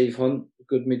 Steve Hunt,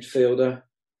 good midfielder.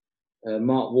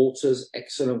 Mark Walters,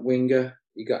 excellent winger.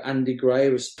 You got Andy Gray,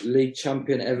 who was league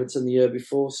champion at Everton the year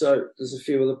before. So there's a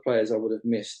few other players I would have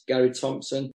missed. Gary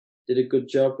Thompson did a good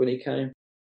job when he came.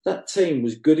 That team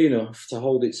was good enough to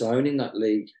hold its own in that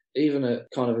league, even a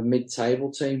kind of a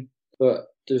mid-table team. But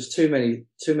there's too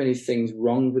many things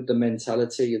wrong with the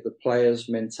mentality of the players,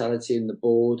 mentality in the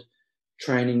board.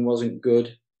 Training wasn't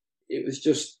good. It was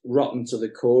just rotten to the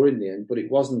core in the end, but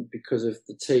it wasn't because of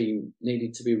the team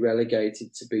needed to be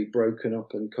relegated to be broken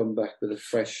up and come back with a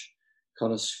fresh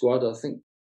kind of squad. I think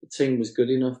the team was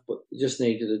good enough, but it just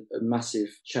needed a massive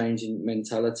change in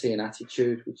mentality and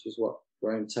attitude, which is what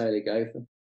Graham Taylor gave them.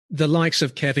 The likes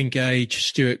of Kevin Gage,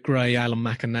 Stuart Gray, Alan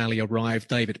McInally arrived.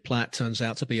 David Platt turns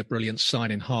out to be a brilliant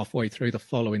signing halfway through the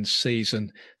following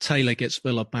season. Taylor gets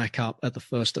Villa back up at the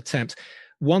first attempt.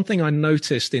 One thing I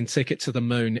noticed in Ticket to the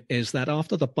Moon is that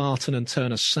after the Barton and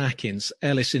Turner sackings,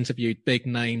 Ellis interviewed big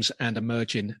names and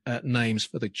emerging names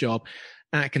for the job.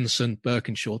 Atkinson,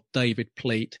 Birkinshaw, David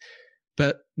Pleat,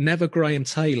 but never Graham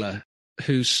Taylor,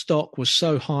 whose stock was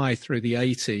so high through the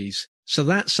 80s. So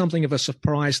that's something of a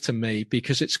surprise to me,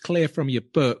 because it's clear from your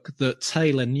book that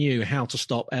Taylor knew how to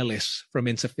stop Ellis from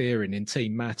interfering in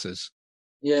team matters.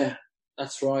 Yeah,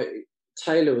 that's right.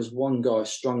 Taylor was one guy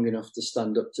strong enough to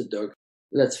stand up to Doug.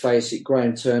 Let's face it,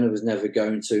 Graham Turner was never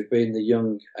going to, being the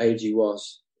young age he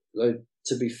was. Though,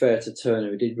 to be fair to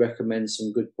Turner, he did recommend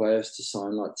some good players to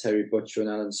sign, like Terry Butcher and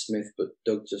Alan Smith, but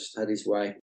Doug just had his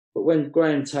way. But when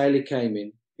Graham Taylor came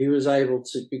in, he was able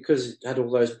to, because he had all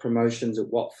those promotions at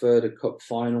Watford, a cup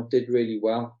final, did really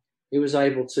well. He was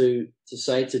able to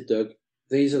say to Doug,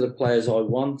 these are the players I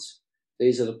want.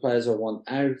 These are the players I want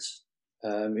out.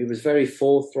 He was very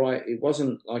forthright. It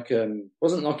wasn't like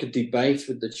a debate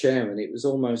with the chairman. It was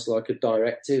almost like a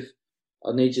directive.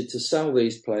 I need you to sell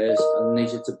these players, and I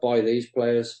need you to buy these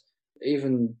players.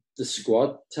 Even the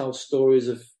squad tells stories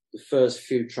of the first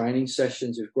few training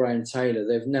sessions with Graham Taylor.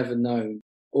 They've never known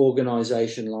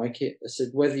organisation like it. I said,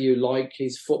 whether you like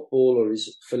his football or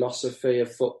his philosophy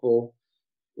of football,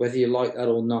 whether you like that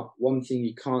or not, one thing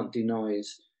you can't deny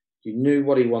is you knew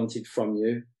what he wanted from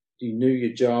you. You knew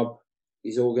your job.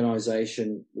 His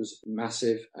organisation was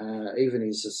massive. Even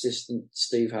his assistant,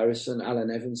 Steve Harrison, Alan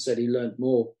Evans, said he learned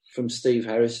more from Steve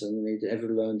Harrison than he'd ever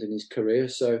learned in his career.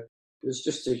 So it was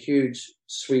just a huge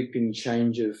sweeping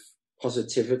change of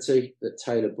positivity that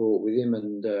Taylor brought with him,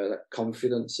 and that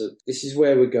confidence of this is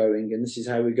where we're going and this is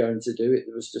how we're going to do it.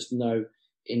 There was just no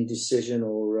indecision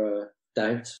or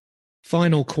doubt.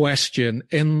 Final question.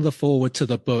 In the foreword to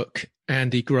the book,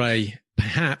 Andy Gray,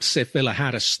 perhaps if Villa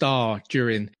had a star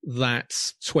during that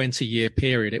 20-year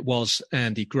period, it was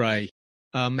Andy Gray.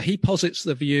 He posits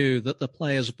the view that the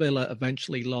players Villa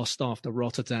eventually lost after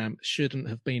Rotterdam shouldn't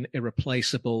have been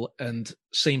irreplaceable, and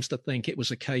seems to think it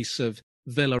was a case of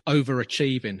Villa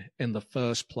overachieving in the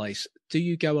first place. Do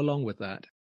you go along with that?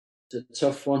 It's a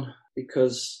tough one,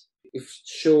 because if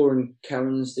Shaw and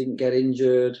Cairns didn't get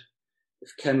injured,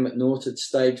 if Ken McNaught had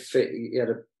stayed fit, he had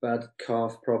a bad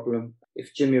calf problem.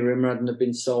 if Jimmy Rimmer hadn't have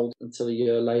been sold until a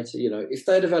year later, if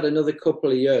they'd have had another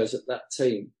couple of years at that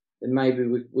team, then maybe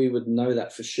we would know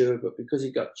that for sure. But because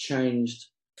it got changed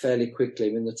fairly quickly, I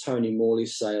mean, the Tony Morley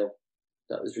sale,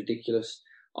 that was ridiculous.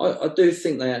 I do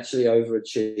think they actually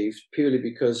overachieved purely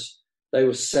because they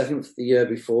were 7th the year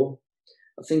before.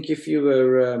 I think if you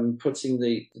were putting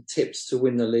the tips to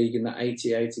win the league in the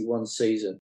 80-81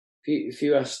 season, if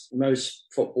you asked most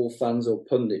football fans or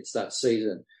pundits that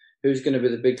season, who's going to be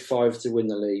the big five to win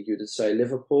the league, you'd say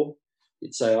Liverpool,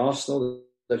 you'd say Arsenal.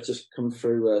 They've just come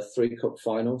through 3 cup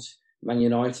finals. Man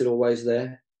United always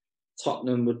there.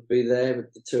 Tottenham would be there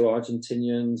with the 2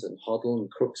 Argentinians and Hoddle and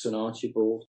Crooks and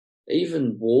Archibald.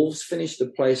 Even Wolves finished a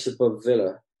place above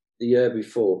Villa the year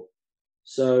before.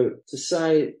 So to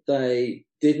say they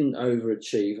didn't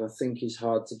overachieve, I think is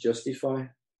hard to justify.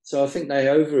 So I think they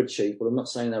overachieved, but I'm not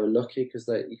saying they were lucky because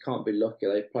you can't be lucky.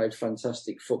 They played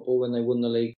fantastic football when they won the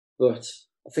league. But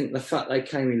I think the fact they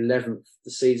came 11th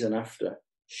the season after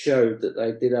showed that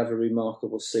they did have a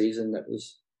remarkable season that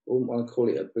was, I wouldn't want to call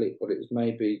it a blip, but it was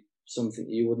maybe something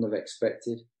you wouldn't have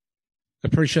expected.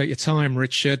 Appreciate your time,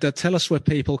 Richard. Tell us where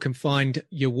people can find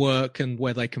your work and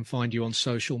where they can find you on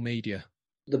social media.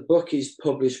 The book is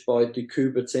published by De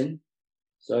Coubertin,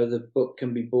 so the book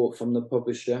can be bought from the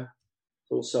publisher.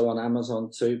 It's also on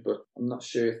Amazon too, but I'm not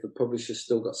sure if the publisher's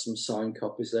still got some signed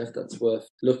copies left. That's worth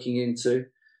looking into.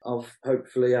 I'll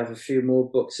hopefully have a few more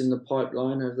books in the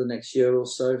pipeline over the next year or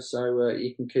so, so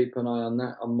you can keep an eye on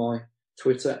that on my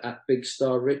Twitter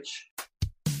 @BigStarRich.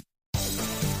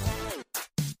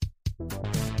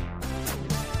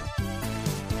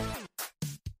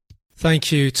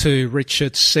 Thank you to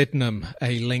Richard Sydenham.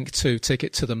 A link to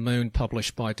Ticket to the Moon,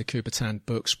 published by De Coubertin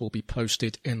Books, will be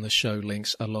posted in the show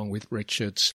links along with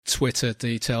Richard's Twitter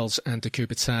details, and De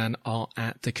Coubertin are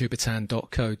at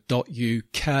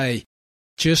decoubertin.co.uk.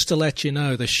 Just to let you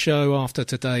know, the show after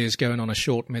today is going on a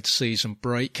short mid-season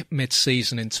break.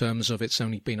 Mid-season in terms of it's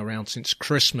only been around since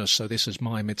Christmas, so this is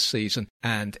my mid-season,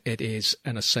 and it is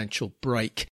an essential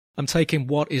break. I'm taking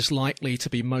what is likely to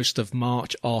be most of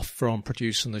March off from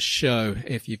producing the show.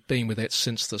 If you've been with it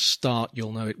since the start,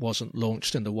 you'll know it wasn't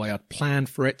launched in the way I'd planned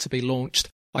for it to be launched.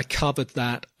 I covered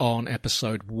that on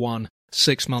episode 1.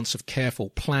 6 months of careful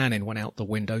planning went out the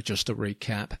window, just to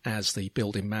recap, as the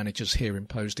building managers here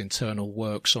imposed internal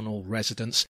works on all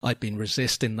residents. I'd been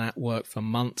resisting that work for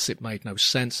months. It made no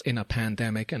sense in a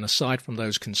pandemic, and aside from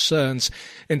those concerns,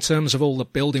 in terms of all the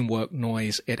building work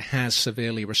noise, it has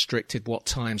severely restricted what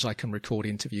times I can record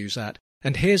interviews at.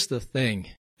 And here's the thing.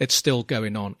 It's still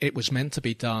going on. It was meant to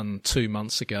be done 2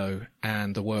 months ago,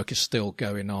 and the work is still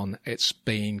going on. It's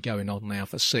been going on now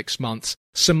for 6 months.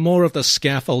 Some more of the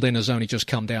scaffolding has only just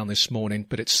come down this morning,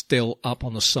 but it's still up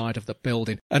on the side of the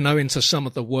building. And owing to some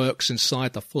of the works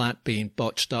inside the flat being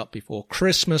botched up before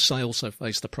Christmas, I also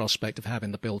face the prospect of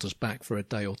having the builders back for a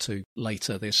day or two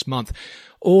later this month.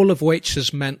 All of which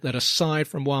has meant that aside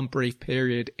from one brief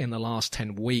period in the last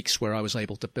 10 weeks where I was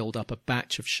able to build up a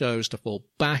batch of shows to fall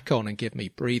back on and give me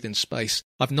breathing space,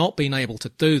 I've not been able to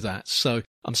do that. So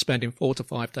I'm spending 4 to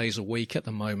 5 days a week at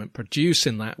the moment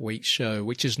producing that week's show,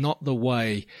 which is not the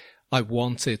way I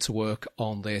wanted to work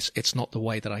on this. It's not the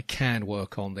way that I can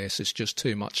work on this. It's just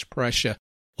too much pressure.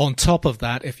 On top of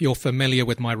that, if you're familiar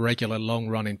with my regular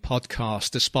long-running podcast,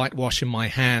 despite washing my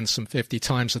hands some 50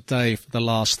 times a day for the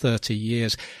last 30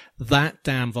 years, that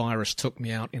damn virus took me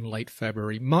out in late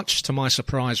February, much to my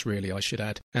surprise, really, I should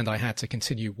add, and I had to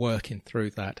continue working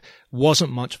through that.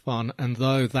 Wasn't much fun, and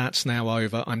though that's now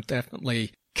over, I'm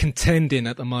definitely contending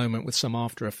at the moment with some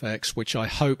after effects, which I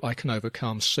hope I can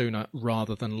overcome sooner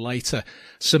rather than later.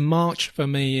 So March for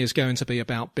me is going to be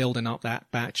about building up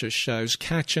that batch of shows,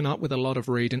 catching up with a lot of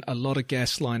reading, a lot of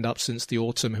guests lined up since the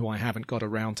autumn who I haven't got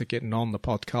around to getting on the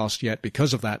podcast yet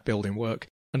because of that building work.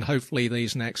 And hopefully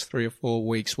these next 3 or 4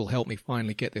 weeks will help me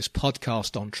finally get this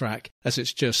podcast on track, as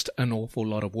it's just an awful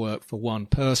lot of work for one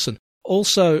person.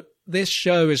 Also, this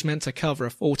show is meant to cover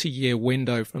a 40-year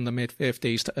window from the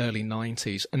mid-50s to early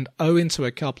 90s, and owing to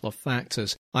a couple of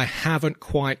factors, I haven't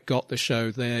quite got the show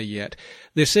there yet.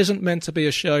 This isn't meant to be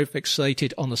a show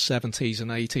fixated on the 70s and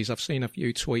 80s. I've seen a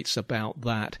few tweets about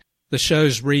that. The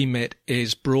show's remit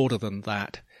is broader than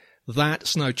that.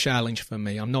 That's no challenge for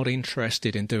me. I'm not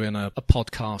interested in doing a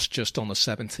podcast just on the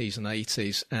 70s and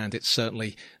 80s, and it's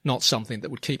certainly not something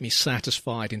that would keep me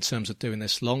satisfied in terms of doing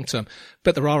this long term.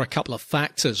 But there are a couple of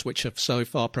factors which have so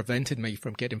far prevented me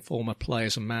from getting former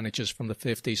players and managers from the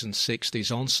 50s and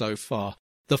 60s on so far.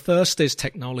 The first is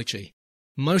technology.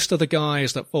 Most of the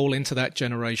guys that fall into that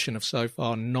generation have so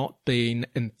far not been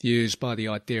enthused by the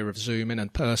idea of Zoom in,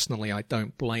 and personally I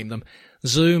don't blame them.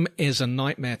 Zoom is a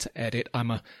nightmare to edit.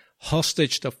 I'm a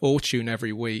hostage to fortune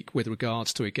every week with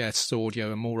regards to a guest's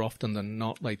audio, and more often than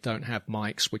not, they don't have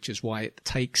mics, which is why it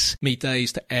takes me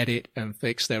days to edit and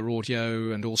fix their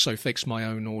audio and also fix my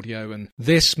own audio. And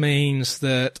this means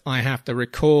that I have to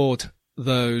record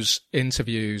those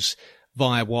interviews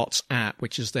via WhatsApp,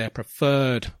 which is their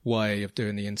preferred way of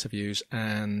doing the interviews.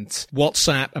 And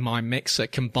WhatsApp and my mixer,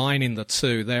 combining the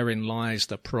two, therein lies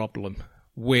the problem.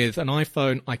 With an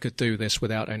iPhone, I could do this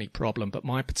without any problem, but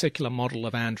my particular model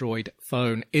of Android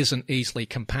phone isn't easily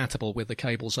compatible with the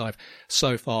cables I've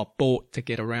so far bought to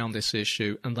get around this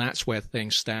issue, and that's where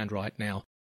things stand right now.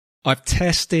 I've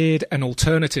tested an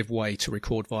alternative way to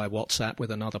record via WhatsApp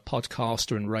with another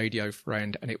podcaster and radio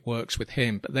friend, and it works with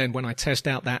him. But then when I test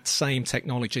out that same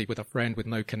technology with a friend with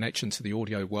no connection to the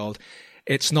audio world,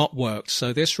 it's not worked.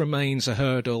 So this remains a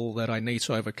hurdle that I need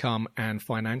to overcome, and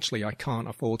financially I can't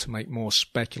afford to make more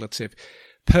speculative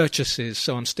purchases,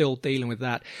 so I'm still dealing with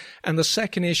that. And the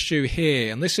second issue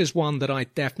here, and this is one that I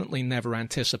definitely never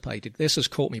anticipated, this has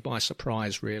caught me by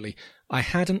surprise really. I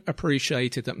hadn't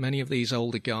appreciated that many of these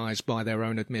older guys, by their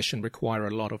own admission, require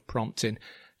a lot of prompting.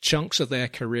 Chunks of their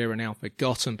career are now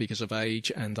forgotten because of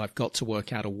age, and I've got to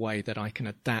work out a way that I can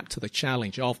adapt to the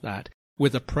challenge of that.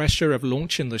 With the pressure of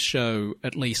launching the show,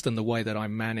 at least in the way that I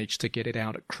managed to get it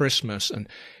out at Christmas and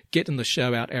getting the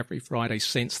show out every Friday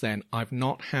since then, I've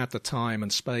not had the time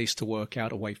and space to work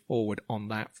out a way forward on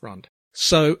that front.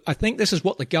 So I think this is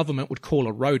what the government would call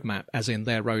a roadmap, as in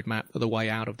their roadmap for the way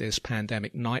out of this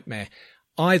pandemic nightmare.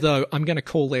 Though, I'm going to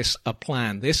call this a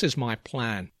plan. This is my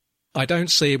plan. I don't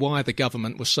see why the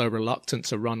government was so reluctant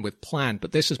to run with plan,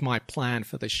 but this is my plan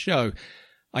for the show.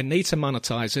 I need to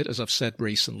monetize it, as I've said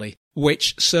recently,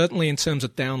 which certainly in terms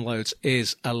of downloads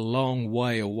is a long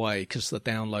way away because the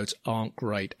downloads aren't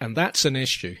great. And that's an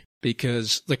issue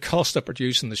because the cost of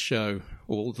producing the show,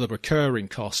 or the recurring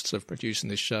costs of producing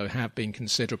this show, have been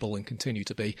considerable and continue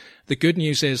to be. The good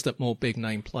news is that more big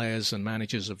name players and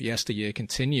managers of yesteryear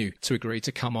continue to agree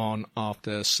to come on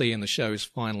after seeing the show is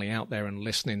finally out there and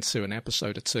listening to an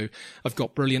episode or two. I've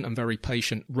got brilliant and very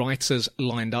patient writers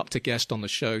lined up to guest on the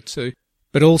show too.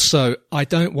 But also, I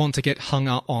don't want to get hung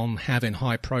up on having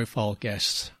high-profile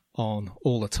guests on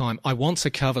all the time. I want to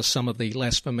cover some of the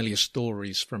less familiar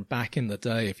stories from back in the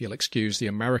day, if you'll excuse the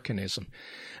Americanism.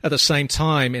 At the same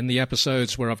time, in the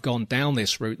episodes where I've gone down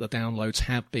this route, the downloads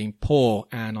have been poor,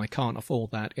 and I can't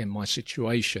afford that in my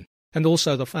situation. And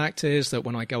also the fact is that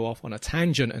when I go off on a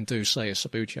tangent and do, say, a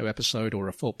Subbuteo episode or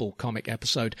a football comic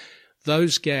episode,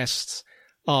 those guests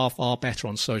are far better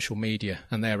on social media,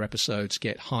 and their episodes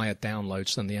get higher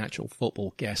downloads than the actual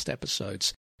football guest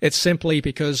episodes. It's simply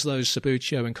because those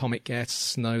Subbuteo and comic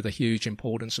guests know the huge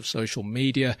importance of social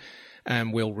media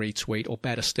and will retweet, or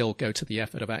better still, go to the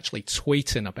effort of actually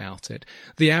tweeting about it.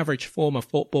 The average former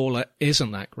footballer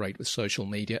isn't that great with social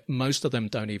media. Most of them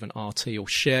don't even RT or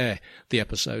share the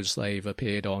episodes they've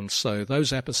appeared on, so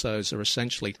those episodes are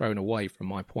essentially thrown away from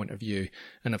my point of view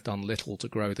and have done little to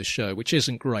grow the show, which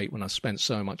isn't great when I've spent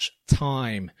so much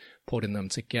time putting them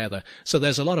together. So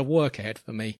there's a lot of work ahead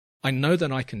for me. I know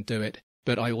that I can do it,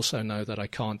 but I also know that I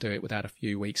can't do it without a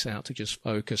few weeks out to just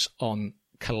focus on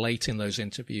collating those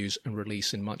interviews and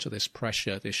releasing much of this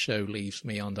pressure this show leaves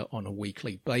me under on a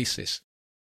weekly basis.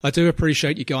 I do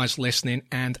appreciate you guys listening,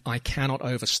 and I cannot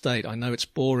overstate, I know it's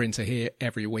boring to hear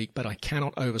every week, but I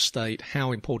cannot overstate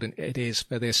how important it is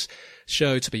for this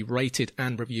show to be rated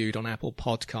and reviewed on Apple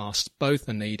Podcasts. Both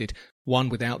are needed. One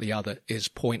without the other is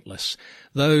pointless.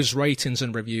 Those ratings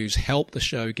and reviews help the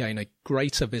show gain a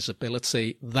greater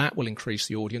visibility. That will increase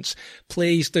the audience.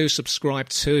 Please do subscribe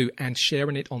to and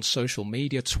sharing it on social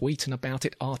media, tweeting about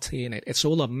it, RTing it. It's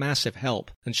all a massive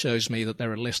help and shows me that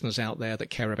there are listeners out there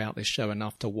that care about this show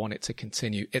enough to want it to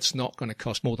continue. It's not going to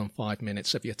cost more than 5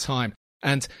 minutes of your time.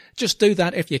 And just do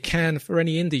that if you can for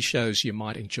any indie shows you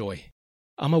might enjoy.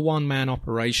 I'm a one-man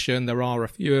operation. There are a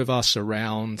few of us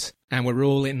around, and we're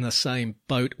all in the same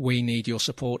boat. We need your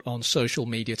support on social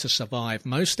media to survive.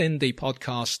 Most indie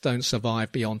podcasts don't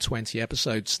survive beyond 20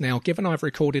 episodes. Now, given I've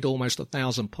recorded almost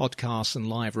 1,000 podcasts and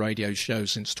live radio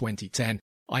shows since 2010,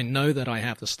 I know that I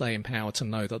have the staying power to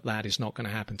know that that is not going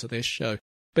to happen to this show.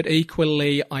 But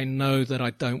equally, I know that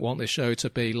I don't want this show to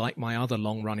be like my other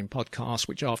long-running podcast,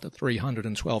 which after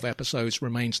 312 episodes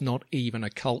remains not even a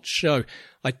cult show.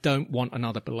 I don't want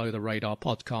another below-the-radar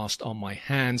podcast on my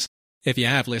hands. If you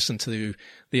have listened to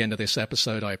the end of this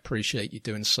episode, I appreciate you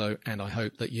doing so, and I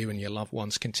hope that you and your loved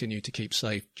ones continue to keep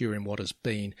safe during what has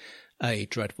been a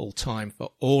dreadful time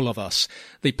for all of us.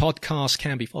 The podcast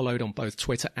can be followed on both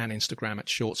Twitter and Instagram at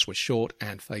Shorts with Short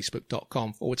and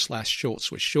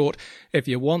Facebook.com/Shorts with Short. If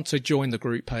you want to join the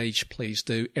group page, please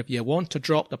do. If you want to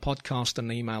drop the podcast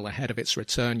an email ahead of its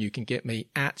return, you can get me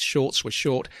at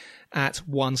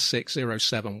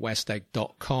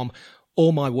shortswithshort@1607westegg.com.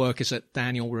 All my work is at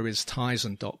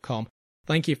danielruiztyson.com.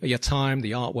 Thank you for your time.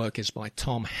 The artwork is by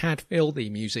Tom Hadfield.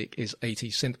 The music is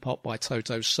 80s synth pop by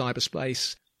Toto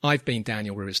Cyberspace. I've been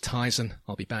Daniel Ruiz Tyson.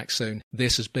 I'll be back soon.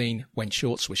 This has been When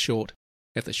Shorts Were Short.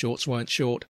 If the shorts weren't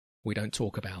short, we don't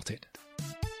talk about it.